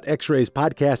check out X-Ray's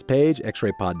podcast page,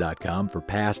 xraypod.com, for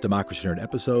past Democracy Nerd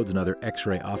episodes and other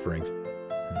X-Ray offerings.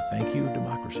 And thank you,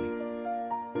 Democracy.